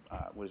Defcon?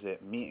 Was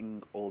it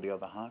meeting all the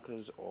other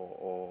hackers,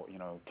 or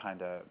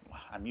kind of,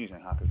 I'm using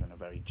hackers in a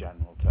very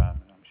general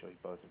term, and I'm sure you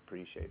both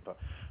appreciate, but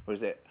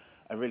was it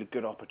a really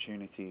good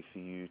opportunity for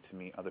you to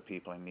meet other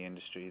people in the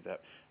industry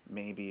that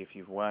maybe if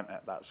you weren't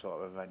at that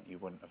sort of event you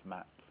wouldn't have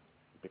met,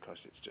 because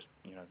it's just,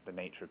 the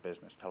nature of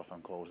business,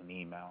 telephone calls and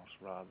emails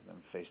rather than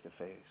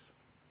face-to-face?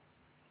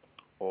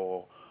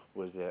 Or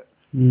was it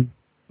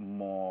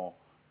more,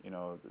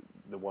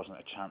 there wasn't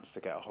a chance to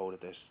get a hold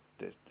of this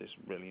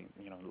really,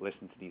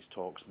 listen to these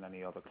talks in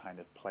any other kind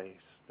of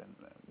place, then,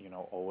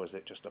 or was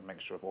it just a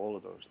mixture of all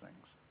of those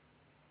things?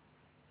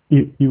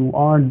 You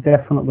are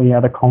definitely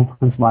at a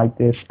conference like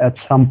this at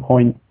some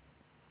point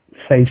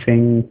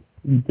facing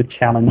the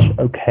challenge,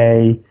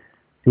 okay,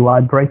 do I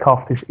break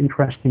off this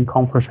interesting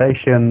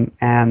conversation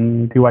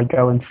and do I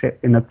go and sit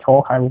in a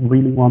talk I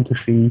really want to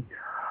see,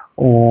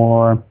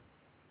 or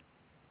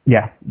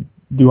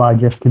do I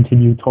just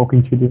continue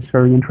talking to this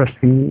very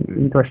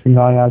interesting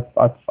guy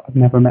I've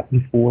never met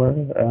before,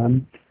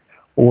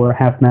 or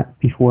have met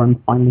before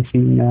and finally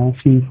seen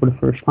for the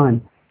first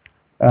time?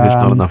 There's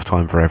not enough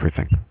time for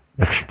everything.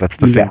 That's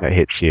the thing that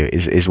hits you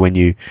is when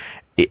you,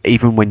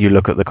 even when you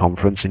look at the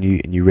conference and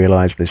you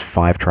realize there's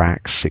 5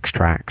 tracks, 6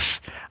 tracks.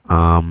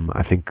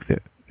 I think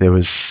that there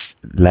was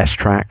less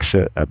tracks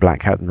at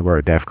Black Hat than there were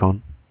at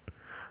Defcon.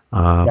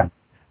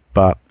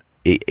 But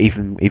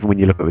even when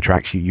you look at the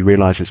tracks, you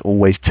realize there's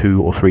always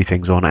 2 or 3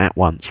 things on at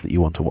once that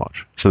you want to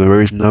watch. So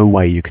there is no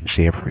way you can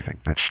see everything.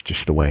 That's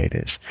just the way it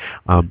is.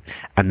 And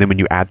then when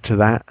you add to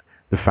that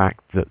the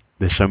fact that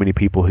there's so many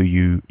people who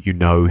you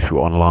know through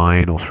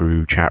online or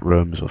through chat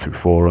rooms or through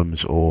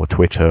forums or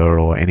Twitter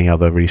or any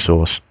other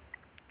resource,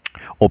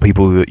 or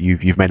people that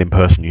you've met in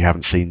person you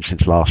haven't seen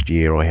since last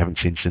year or you haven't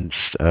seen since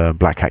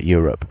Black Hat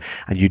Europe,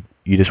 and you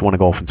just want to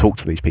go off and talk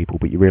to these people,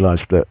 but you realize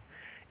that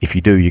if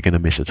you do, you're going to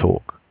miss a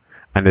talk.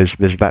 And there's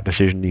that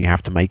decision you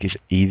have to make, is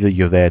either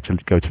you're there to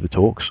go to the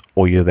talks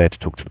or you're there to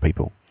talk to the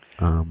people.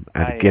 And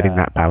getting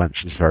that balance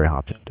is very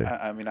hard to do.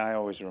 I mean, I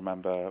always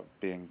remember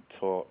being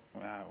taught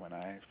when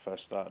I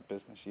first started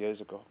business years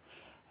ago,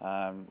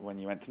 when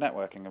you went to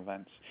networking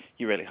events,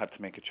 you really had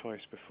to make a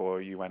choice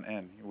before you went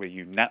in. Were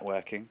you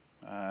networking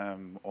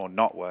or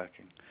not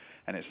working?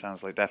 And it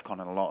sounds like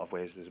Defcon in a lot of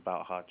ways is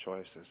about hard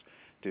choices.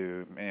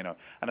 And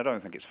I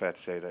don't think it's fair to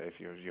say that if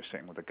you're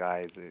sitting with a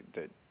guy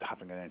that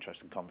having an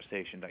interesting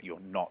conversation that you're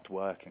not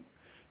working.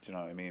 Do you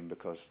know what I mean?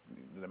 Because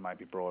there might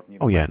be broad.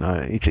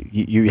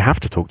 You have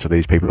to talk to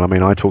these people. I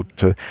mean,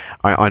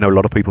 I know a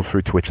lot of people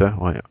through Twitter.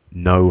 I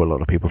know a lot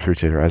of people through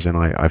Twitter, as in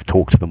I've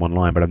talked to them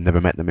online, but I've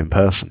never met them in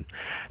person.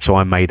 So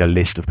I made a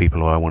list of people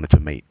who I wanted to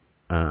meet.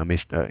 I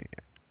made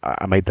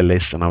the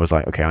list, and I was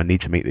like, okay, I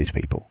need to meet these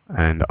people.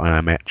 And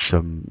I met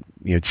some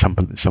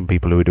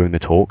people who were doing the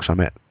talks. I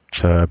met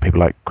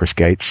people like Chris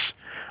Gates,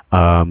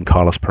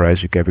 Carlos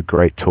Perez, who gave a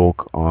great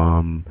talk.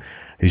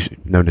 Who's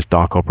known as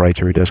Dark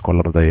Operator, who does quite a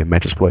lot of the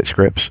Metasploit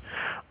scripts.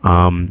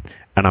 And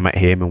I met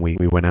him, and we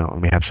went out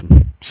and we had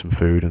some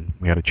food and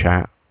we had a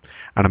chat.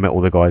 And I met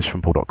all the guys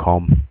from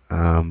Paul.com,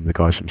 the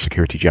guys from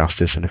Security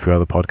Justice and a few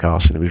other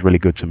podcasts, and it was really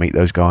good to meet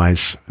those guys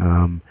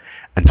and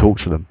talk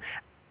to them.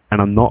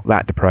 And I'm not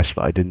that depressed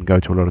that I didn't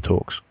go to a lot of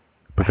talks,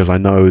 because I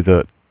know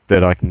that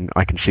I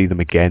can see them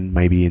again,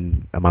 maybe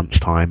in a month's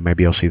time.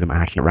 Maybe I'll see them at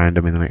Hacking at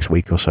Random in the next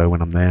week or so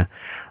when I'm there.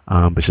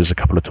 But there's a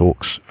couple of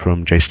talks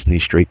from Jason E.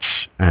 Streets,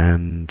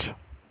 and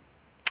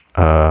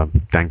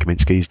Dan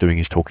Kaminsky is doing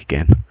his talk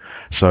again.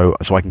 So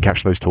I can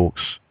catch those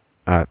talks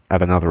at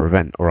another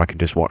event, or I can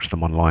just watch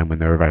them online when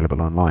they're available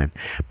online.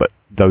 But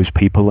those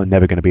people are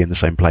never going to be in the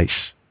same place,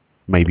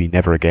 maybe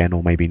never again,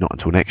 or maybe not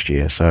until next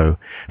year. So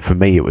for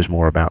me, it was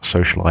more about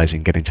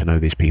socializing, getting to know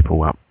these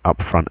people up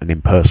front and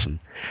in person,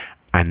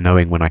 and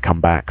knowing when I come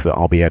back that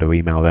I'll be able to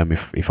email them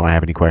if I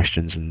have any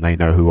questions, and they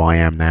know who I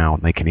am now,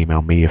 and they can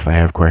email me if they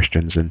have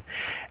questions. And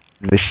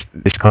this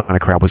kind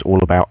of crowd was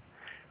all about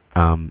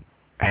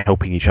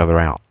helping each other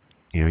out.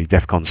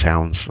 Defcon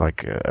sounds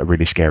like a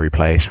really scary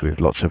place with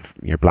lots of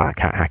black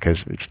hat hackers.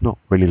 It's not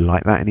really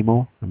like that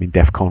anymore. I mean,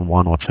 Defcon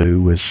 1 or 2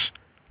 was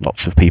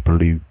lots of people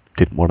who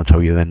didn't want to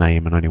tell you their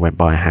name and only went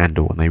by a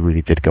handle, and they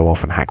really did go off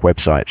and hack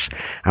websites.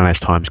 And as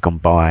time's gone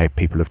by,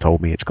 people have told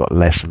me it's got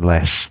less and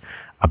less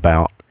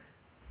about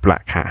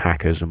black hat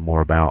hackers and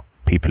more about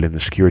people in the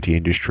security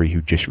industry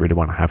who just really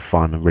want to have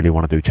fun and really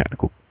want to do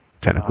technical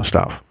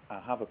stuff.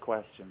 I have a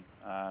question.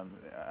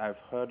 I've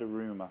heard a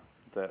rumor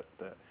that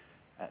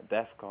at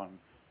Defcon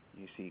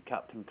you see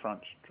Captain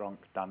Crunch drunk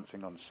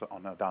dancing on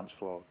a dance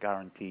floor,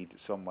 guaranteed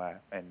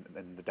somewhere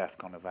in the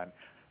Defcon event.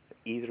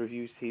 Either of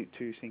you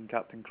two seen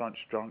Captain Crunch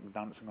drunk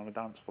dancing on a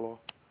dance floor?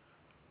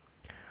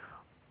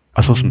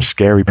 I saw some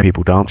scary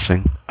people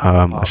dancing.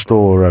 I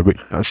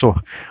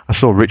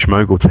saw Rich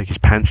Mogul take his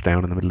pants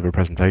down in the middle of a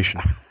presentation.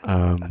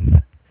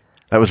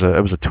 That was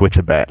a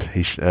Twitter bet.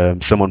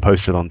 Someone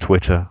posted on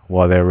Twitter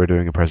while they were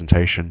doing a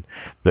presentation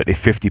that if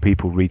 50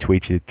 people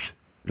retweeted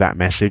that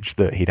message,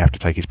 that he'd have to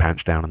take his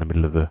pants down in the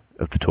middle of the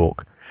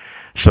talk.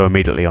 So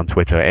immediately on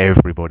Twitter,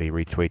 everybody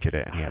retweeted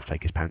it, and he had to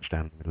take his pants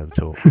down in the middle of the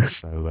talk.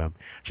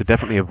 So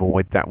definitely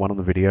avoid that one on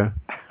the video.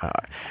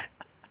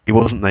 He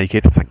wasn't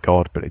naked, thank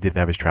God, but he did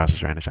have his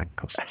trousers around his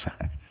ankles.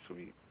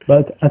 Sweet.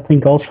 But I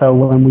think also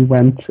when we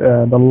went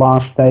the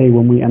last day,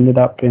 when we ended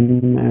up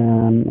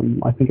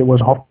in, I think it was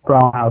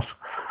Hofbrau House,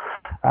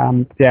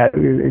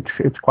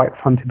 it's quite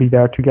fun to be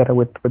there together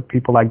with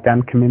people like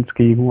Dan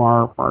Kaminsky, who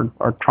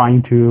are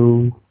trying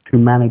to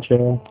manage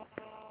a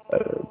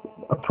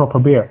proper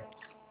beer.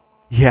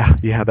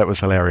 Yeah, that was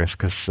hilarious,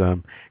 because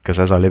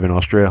as I live in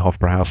Austria,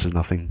 Hofbrau House is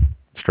nothing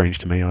strange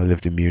to me. I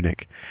lived in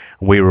Munich.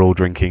 We were all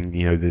drinking,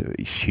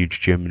 this huge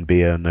German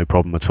beer, no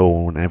problem at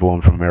all. And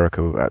everyone from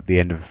America at the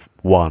end of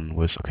one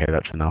was, okay,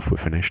 that's enough, we're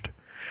finished.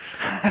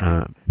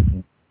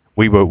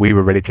 We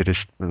were ready to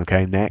just,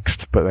 okay,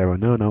 next. But they were,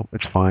 no,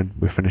 it's fine.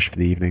 We're finished for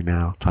the evening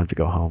now. Time to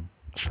go home.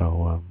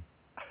 So,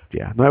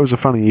 it was a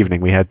funny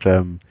evening. We had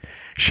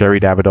Sherry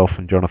Davidoff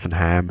and Jonathan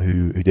Ham,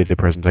 who did the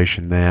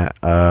presentation there.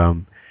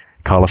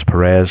 Carlos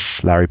Perez,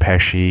 Larry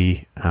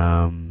Pesci.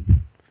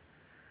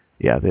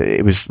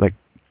 It was like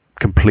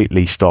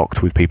completely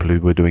stocked with people who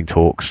were doing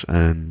talks,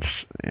 and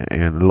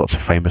lots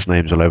of famous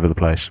names all over the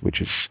place.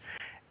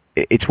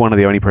 It's one of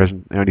the only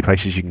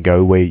places you can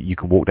go where you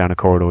can walk down a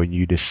corridor and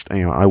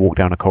I walked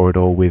down a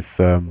corridor with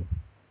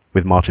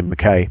Martin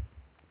McKay,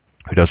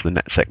 who does the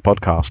NetSec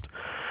podcast,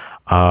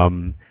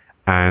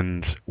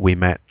 and we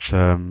met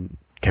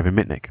Kevin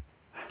Mitnick.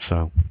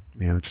 So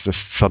It's just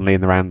suddenly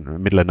in the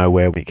middle of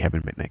nowhere we meet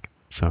Kevin Mitnick.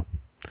 So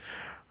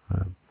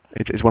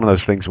it's one of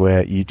those things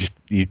where you just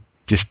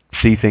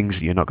see things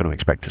that you're not going to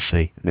expect to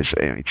see, and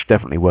it's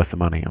definitely worth the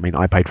money. I mean,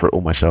 I paid for it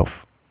all myself,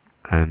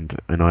 and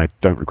I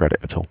don't regret it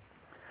at all.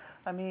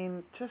 I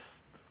mean, just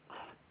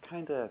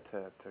kind of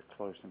to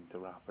close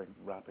into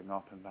wrapping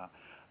up in that.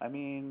 I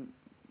mean,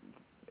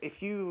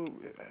 if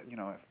you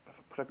if I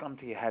put a gun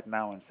to your head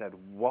now and said,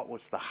 what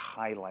was the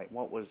highlight?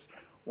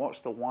 What's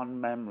the one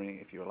memory,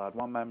 if you're allowed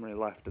one memory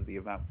left of the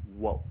event?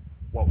 What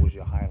was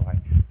your highlight,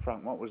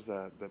 Frank? What was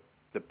the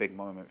big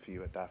moment for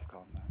you at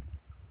Defcon then?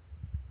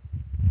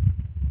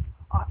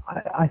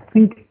 I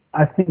think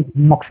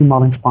Moxie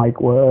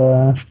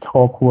Marlinspike's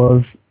talk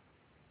was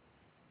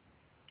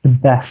the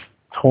best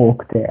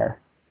talk there.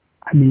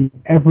 I mean,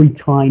 every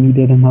time he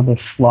did another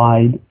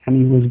slide and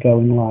he was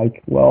going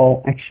like,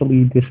 well,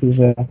 actually this is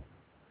a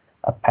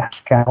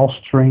Pascal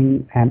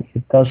string and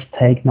it does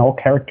take null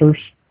characters,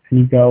 and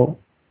you go,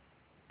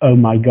 oh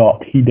my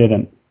god, he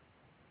didn't.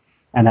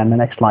 And then the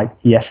next slide,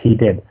 yes he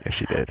did. Yes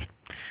he did.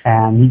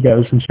 And he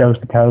goes and shows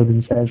the code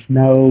and says,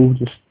 no,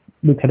 just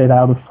look at it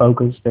out of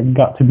focus. There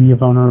got to be a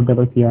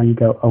vulnerability here. And you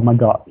go, oh my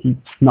god, he's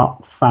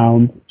not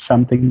found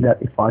something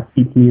that if I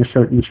feed me a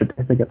certain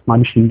certificate, my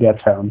machine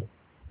gets owned.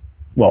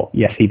 Well,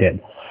 yes, he did.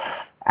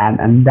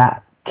 And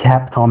that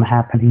kept on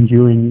happening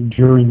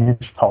during his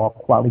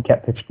talk while he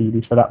kept it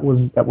speedy. So that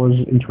was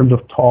in terms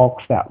of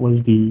talks, that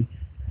was the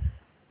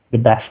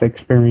best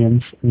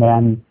experience. And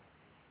then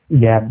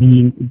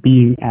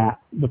being at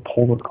the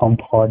Pol.com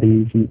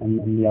parties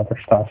and the other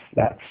stuff,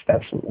 that's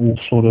all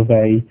sort of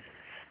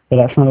but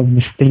that's not a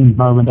distinct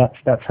moment.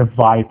 That's a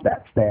vibe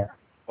that's there.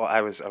 Well,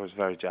 I was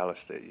very jealous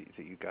that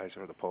you guys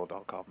were at the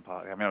Pol.com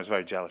party. I mean, I was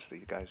very jealous that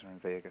you guys were in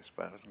Vegas,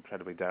 but I was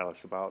incredibly jealous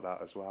about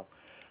that as well.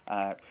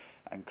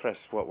 And Chris,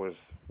 what was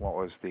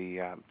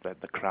the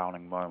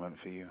crowning moment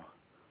for you?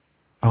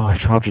 Oh,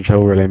 it's hard to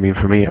tell really. I mean,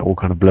 for me, it all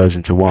kind of blurs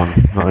into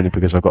one. Not only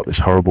because I've got this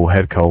horrible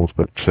head cold,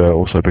 but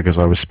also because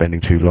I was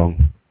spending too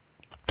long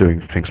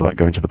doing things like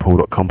going to the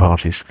Pol.com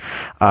parties.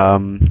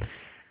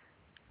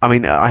 I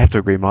mean, I have to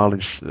agree.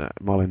 Moxie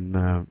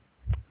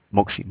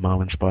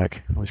Marlinspike.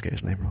 I always get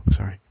his name wrong.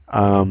 Sorry.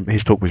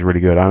 His talk was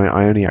really good. I mean,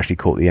 I only actually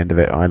caught the end of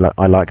it.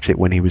 I liked it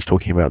when he was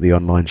talking about the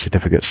online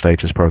certificate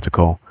status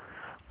protocol.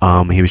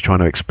 He was trying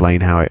to explain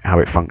how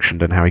it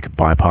functioned and how he could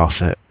bypass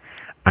it.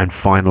 And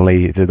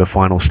finally, the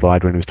final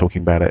slide when he was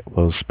talking about it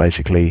was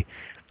basically,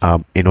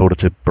 in order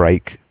to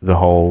break the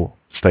whole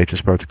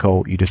status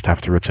protocol, you just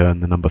have to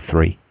return the number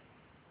 3.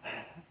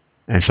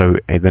 And so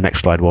the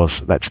next slide was,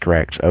 that's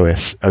correct,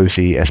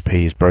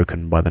 OCSP is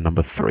broken by the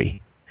number 3,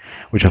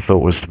 which I thought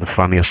was the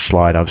funniest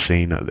slide I've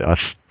seen at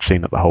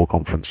the whole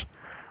conference.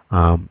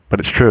 But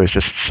it's true. It's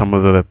just some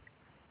of the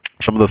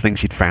things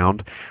he'd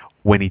found.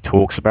 When he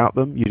talks about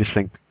them, you just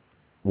think,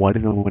 why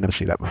did no one ever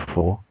see that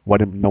before? Why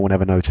didn't no one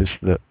ever notice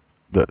that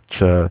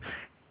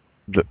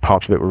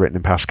parts of it were written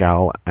in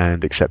Pascal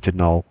and accepted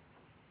null,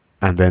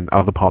 and then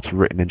other parts were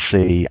written in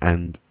C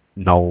and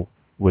null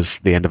was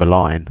the end of a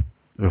line?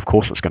 Of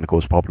course it's going to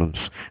cause problems.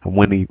 And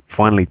when he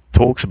finally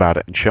talks about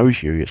it and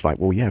shows you, it's like,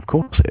 well, yeah, of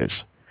course it is.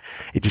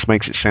 It just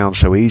makes it sound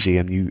so easy,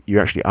 and you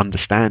actually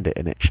understand it,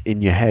 and it's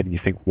in your head, and you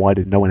think, why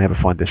did no one ever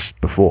find this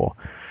before?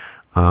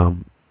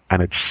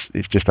 And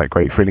it's just that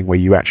great feeling where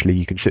you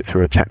can sit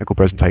through a technical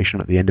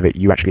presentation. At the end of it,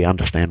 you actually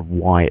understand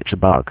why it's a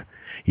bug.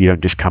 You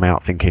don't just come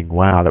out thinking,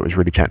 wow, that was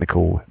really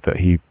technical that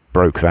he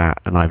broke that,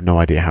 and I have no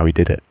idea how he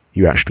did it.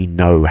 You actually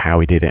know how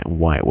he did it and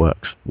why it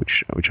works,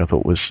 which I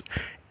thought was,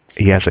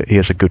 he has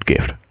a good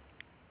gift.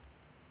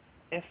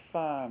 If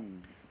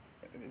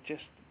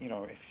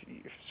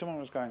if someone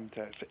was going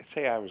to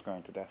say I was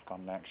going to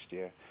Defcon next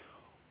year,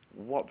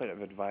 what bit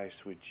of advice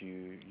would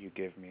you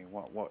give me?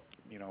 What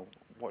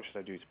should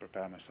I do to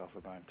prepare myself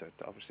for going to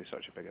obviously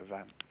such a big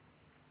event?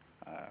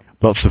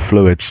 Lots of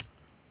fluids.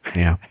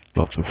 Yeah,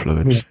 lots of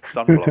fluids.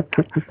 Sunblock.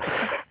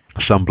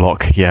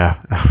 Sunblock, yeah.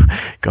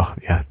 God,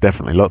 yeah,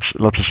 definitely. Lots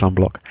of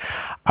sunblock.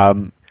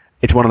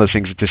 It's one of those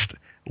things that just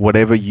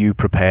whatever you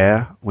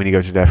prepare when you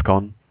go to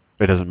Defcon,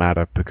 it doesn't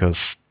matter because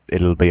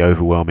it'll be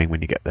overwhelming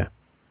when you get there.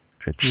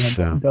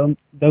 Don't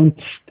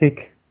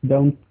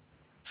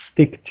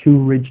stick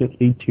too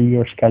rigidly to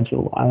your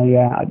schedule.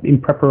 In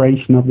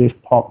preparation of this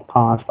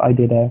podcast, I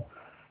did a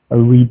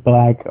read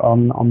back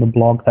on the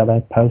blog that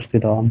I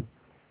posted on.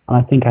 And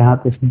I think I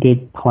had this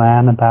big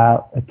plan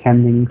about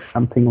attending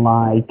something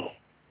like,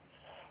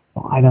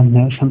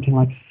 something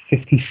like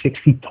 50,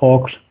 60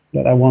 talks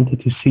that I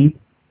wanted to see.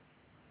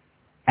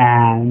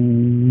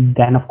 And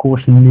then, of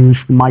course, the news,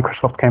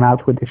 Microsoft came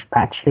out with these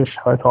patches.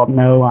 So I thought,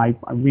 no, I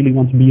really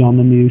want to be on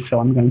the news, so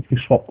I'm going to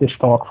swap this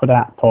talk for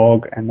that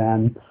talk. And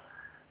then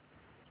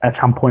at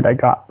some point I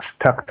got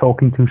stuck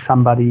talking to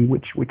somebody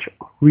which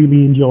I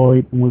really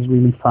enjoyed and was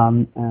really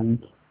fun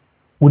and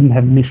wouldn't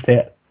have missed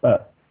it.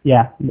 But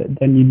yeah,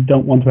 then you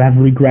don't want to have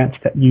regrets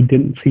that you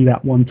didn't see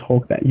that one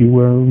talk that you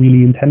were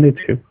really intended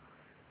to.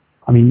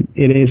 I mean,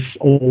 it is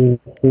all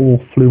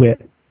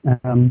fluid.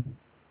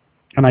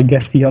 And I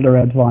guess the other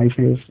advice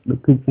is the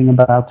good thing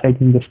about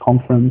taking this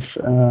conference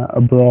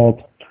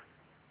abroad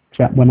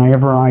So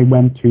whenever I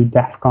went to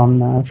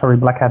Defcon,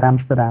 Black Hat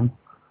Amsterdam,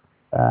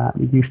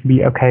 it used to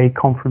be, okay,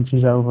 conference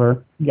is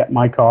over, get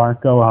my car,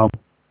 go home.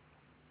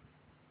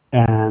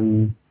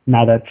 And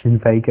now that's in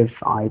Vegas,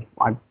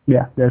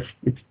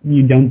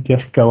 you don't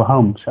just go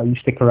home, so you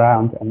stick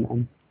around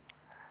and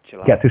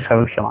get to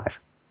socialize.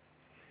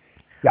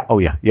 Yeah. Oh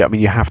yeah. I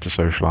mean, you have to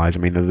socialize. I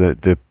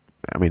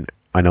mean,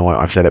 I know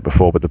I've said it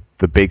before, but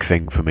the big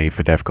thing for me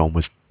for DEF CON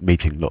was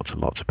meeting lots and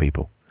lots of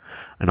people.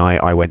 And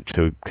I went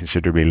to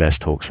considerably less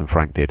talks than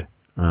Frank did.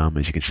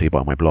 As you can see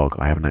by my blog,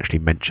 I haven't actually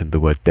mentioned the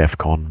word DEF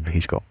CON.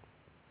 He's got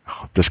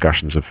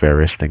discussions of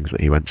various things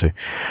that he went to.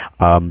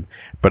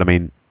 But I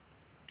mean,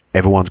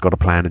 everyone's got a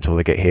plan until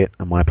they get hit,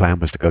 and my plan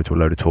was to go to a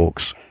load of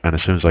talks. And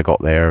as soon as I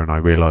got there and I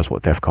realized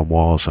what DEF CON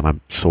was and I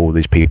saw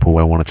these people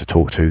I wanted to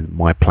talk to,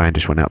 my plan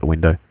just went out the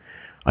window.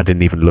 I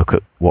didn't even look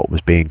at what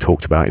was being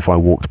talked about. If I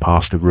walked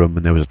past a room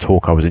and there was a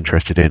talk I was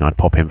interested in, I'd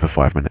pop in for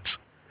 5 minutes.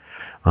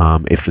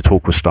 If the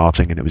talk was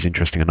starting and it was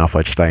interesting enough,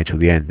 I'd stay until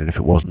the end. And if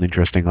it wasn't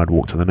interesting, I'd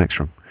walk to the next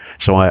room.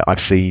 So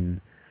I've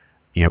seen,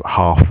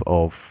 half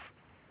of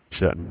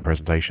certain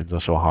presentations.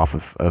 I saw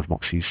half of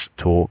Moxie's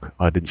talk.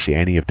 I didn't see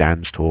any of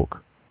Dan's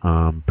talk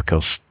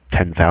because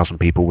 10,000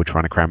 people were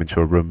trying to cram into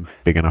a room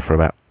big enough for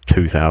about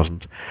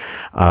 2,000.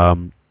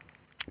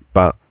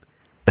 But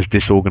as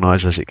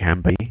disorganized as it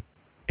can be,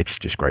 it's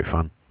just great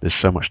fun. There's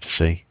so much to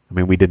see. I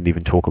mean, we didn't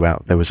even talk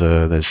about, there's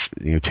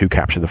 2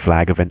 capture the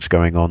flag events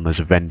going on. There's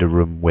a vendor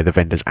room where the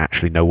vendors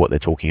actually know what they're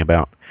talking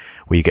about,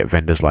 where you get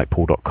vendors like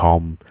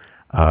Paul.com.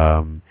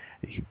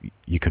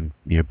 You can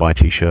buy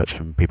t-shirts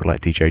from people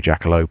like DJ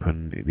Jackalope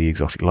and the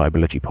Exotic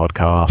Liability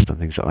podcast and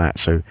things like that.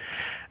 So,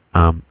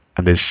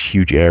 and there's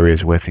huge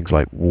areas where things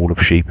like Wall of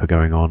Sheep are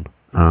going on,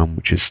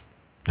 which is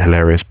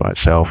hilarious by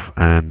itself.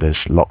 And there's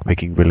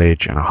lockpicking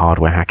village and a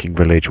hardware hacking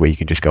village where you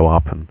can just go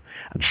up and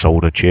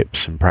solder chips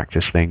and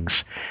practice things.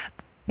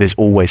 There's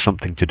always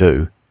something to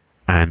do,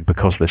 and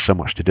because there's so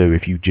much to do,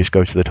 if you just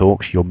go to the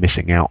talks, you're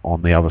missing out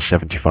on the other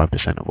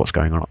 75% of what's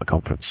going on at the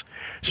conference.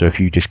 So if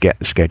you just get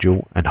the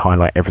schedule and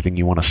highlight everything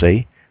you want to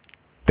see,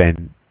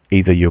 then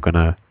either you're going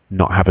to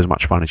not have as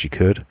much fun as you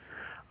could,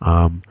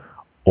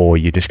 or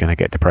you're just going to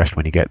get depressed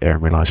when you get there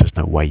and realize there's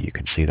no way you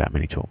can see that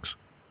many talks.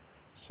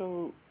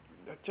 So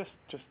just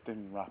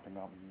in wrapping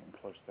up and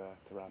close to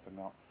wrapping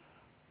up,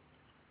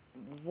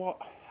 what,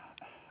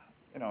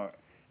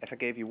 if I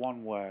gave you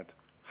one word,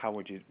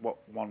 what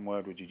one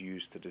word would you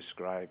use to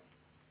describe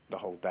the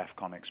whole DEF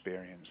CON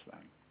experience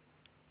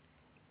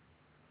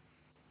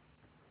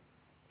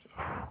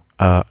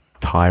then?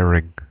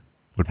 Tiring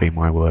would be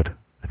my word,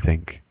 I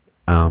think.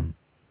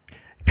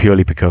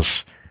 Purely because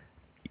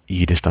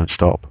you just don't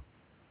stop.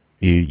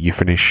 You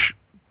finish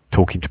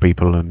talking to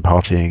people and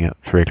partying at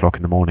 3 o'clock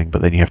in the morning,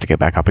 but then you have to get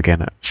back up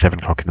again at 7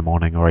 o'clock in the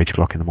morning or 8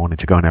 o'clock in the morning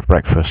to go and have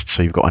breakfast,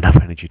 so you've got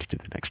enough energy to do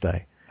the next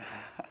day.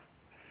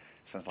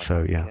 Sounds like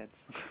so yeah. Kids.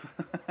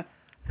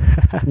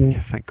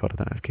 Yeah, thank God I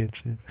don't have kids.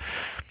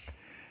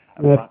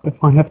 Yeah. If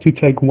I have to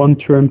take one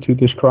term to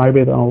describe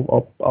it,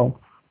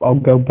 I'll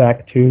go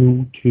back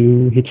to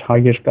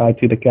Hitchhiker's Guide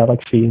to the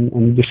Galaxy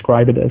and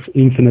describe it as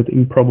infinite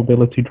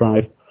improbability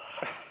drive.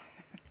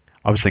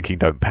 I was thinking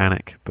don't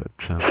panic, but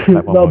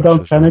well,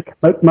 don't panic.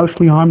 But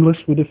mostly harmless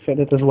would have fit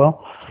it as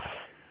well.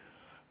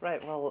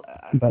 Right. Well,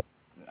 I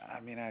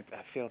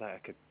feel that I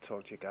could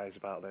talk to you guys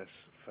about this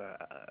for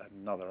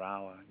another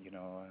hour,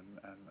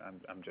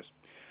 and I'm just,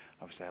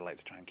 obviously I like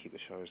to try and keep the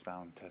shows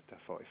down to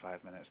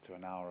 45 minutes to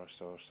an hour or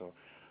so. So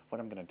what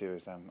I'm going to do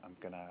is I'm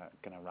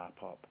gonna wrap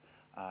up.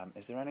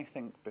 Is there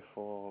anything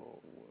before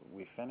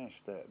we finish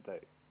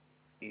that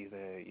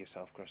either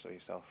yourself, Chris, or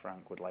yourself,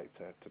 Frank, would like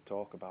to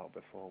talk about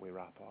before we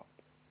wrap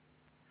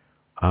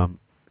up?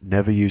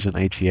 Never use an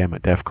ATM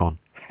at DEF CON.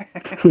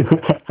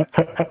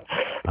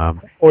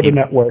 Or the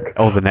network.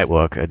 Or the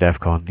network at DEF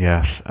CON,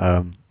 yes.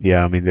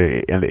 Yeah, I mean,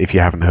 if you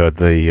haven't heard,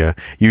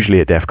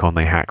 usually at DEF CON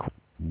they hack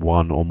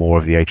one or more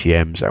of the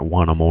ATMs at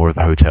one or more of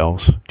the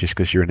hotels. Just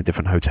because you're in a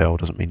different hotel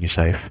doesn't mean you're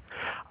safe.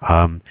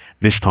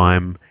 This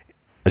time,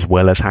 as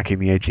well as hacking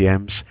the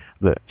ATMs,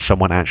 that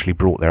someone actually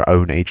brought their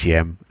own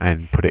ATM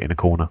and put it in a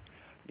corner.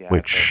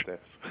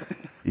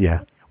 Yeah,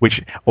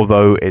 which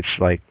although it's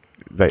like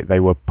they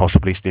were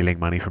possibly stealing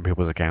money from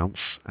people's accounts,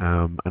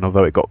 and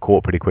although it got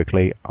caught pretty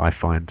quickly, I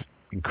find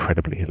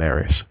incredibly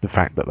hilarious the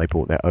fact that they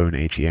brought their own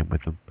ATM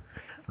with them.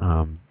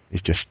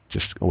 It just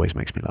always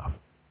makes me laugh.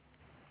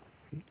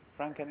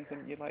 Frank, anything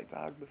you'd like to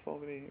add before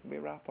we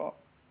wrap up?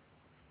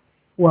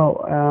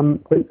 Well,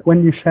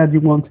 when you said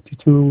you wanted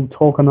to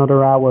talk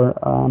another hour,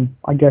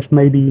 I guess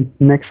maybe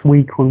next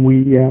week when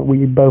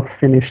we both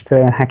finished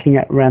hacking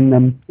at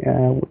random,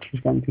 which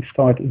is going to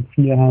start in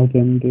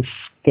Vierhouten this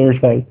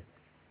Thursday,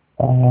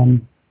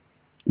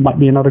 might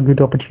be another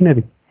good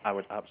opportunity. I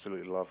would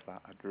absolutely love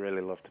that. I'd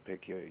really love to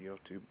pick your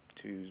two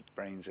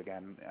brains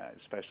again,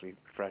 especially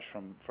fresh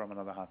from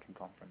another hacking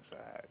conference.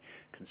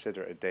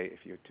 Consider it a date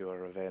if you two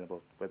are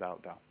available,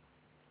 without doubt.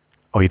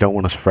 Oh, you don't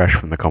want us fresh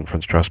from the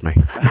conference, trust me.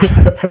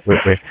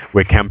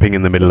 we're camping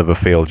in the middle of a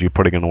field. You're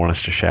probably going to want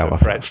us to shower.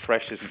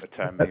 Fresh isn't the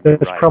term. There's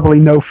probably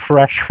no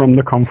fresh from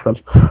the conference.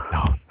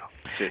 No.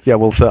 Yeah,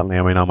 well, certainly.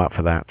 I mean, I'm up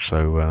for that.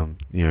 So,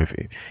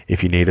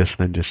 if you need us,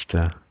 then just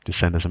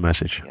send us a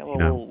message. Yeah,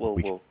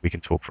 well, we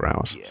can talk for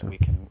hours. Yeah, so. we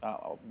can.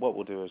 What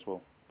we'll do is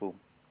we'll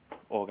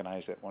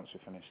organise it once we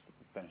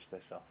finish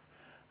this off.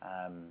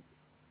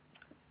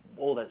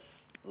 All that's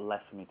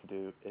left for me to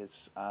do is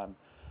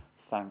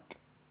thank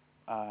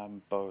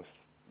both,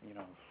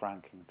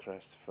 Frank and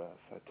Chris for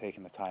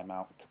taking the time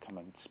out to come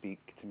and speak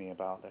to me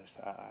about this.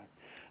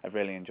 I've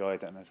really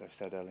enjoyed it, and as I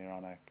said earlier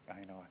on, I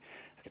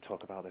could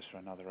talk about this for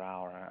another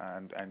hour,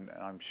 and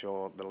I'm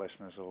sure the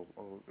listeners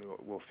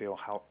will feel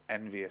how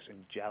envious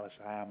and jealous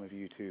I am of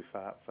you two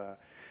for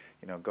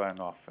going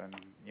off and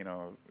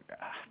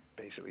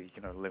basically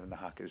living the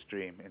hacker's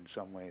dream in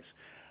some ways.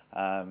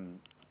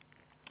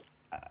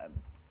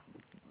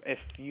 If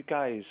you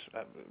guys,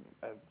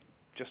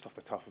 just off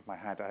the top of my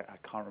head, I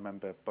can't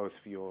remember both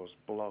of yours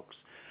blogs.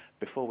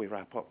 Before we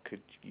wrap up,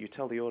 could you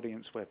tell the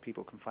audience where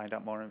people can find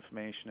out more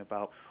information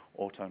about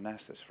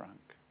Autonesis, Frank?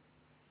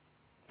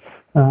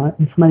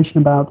 Information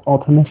about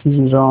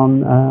Autonesis is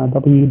on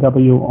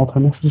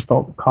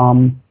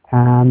www.autonesis.com,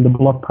 and the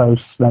blog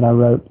posts that I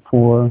wrote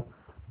for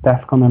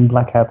Defcon and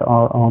Black Hat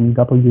are on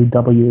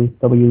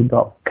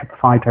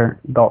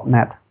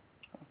www.capfighter.net.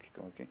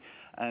 Okay.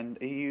 And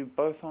are you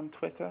both on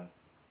Twitter?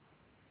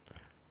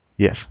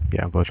 Yes,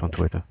 I'm both on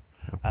Twitter.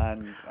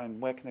 And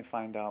where can they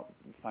find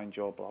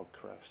your blog,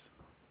 Chris?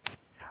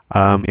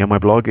 My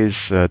blog is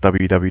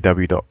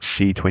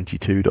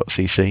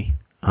www.c22.cc.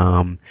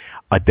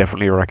 I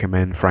definitely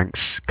recommend Frank's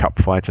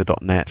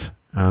cupfighter.net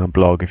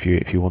blog if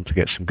you want to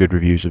get some good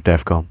reviews of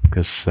Defcon,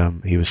 because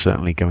he was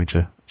certainly going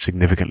to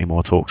significantly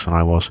more talks than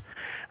I was,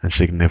 and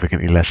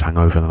significantly less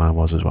hungover than I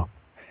was as well.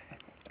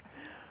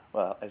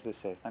 Well, as I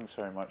say, thanks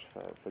very much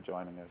for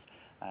joining us,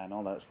 and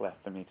all that's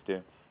left for me to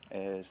do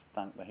is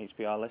thank the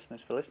HPR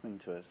listeners for listening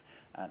to us.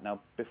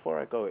 Now, before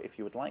I go, if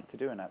you would like to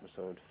do an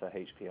episode for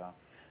HPR,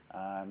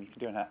 you can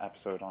do an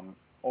episode on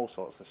all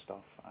sorts of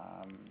stuff.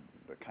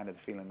 The kind of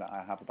feeling that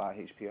I have about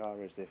HPR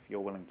is if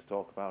you're willing to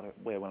talk about it,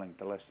 we're willing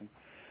to listen.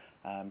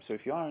 So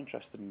if you are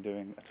interested in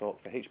doing a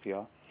talk for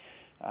HPR,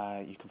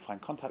 you can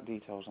find contact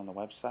details on the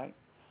website.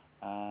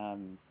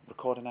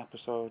 Record an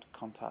episode,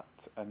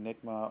 contact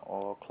Enigma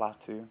or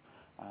Klaatu,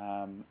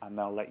 and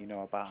they'll let you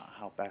know about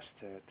how best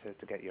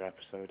to get your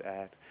episode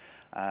aired.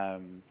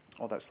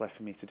 All that's left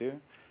for me to do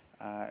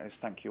is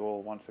thank you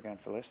all once again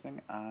for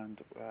listening,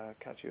 and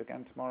catch you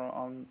again tomorrow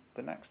on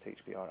the next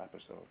HPR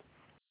episode.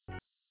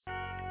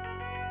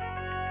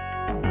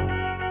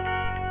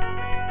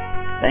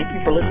 Thank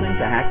you for listening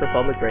to Hacker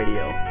Public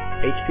Radio.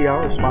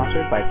 HPR is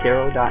sponsored by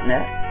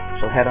Caro.net,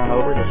 so head on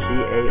over to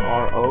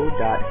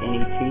caro.net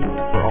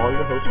for all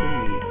your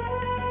hosting needs.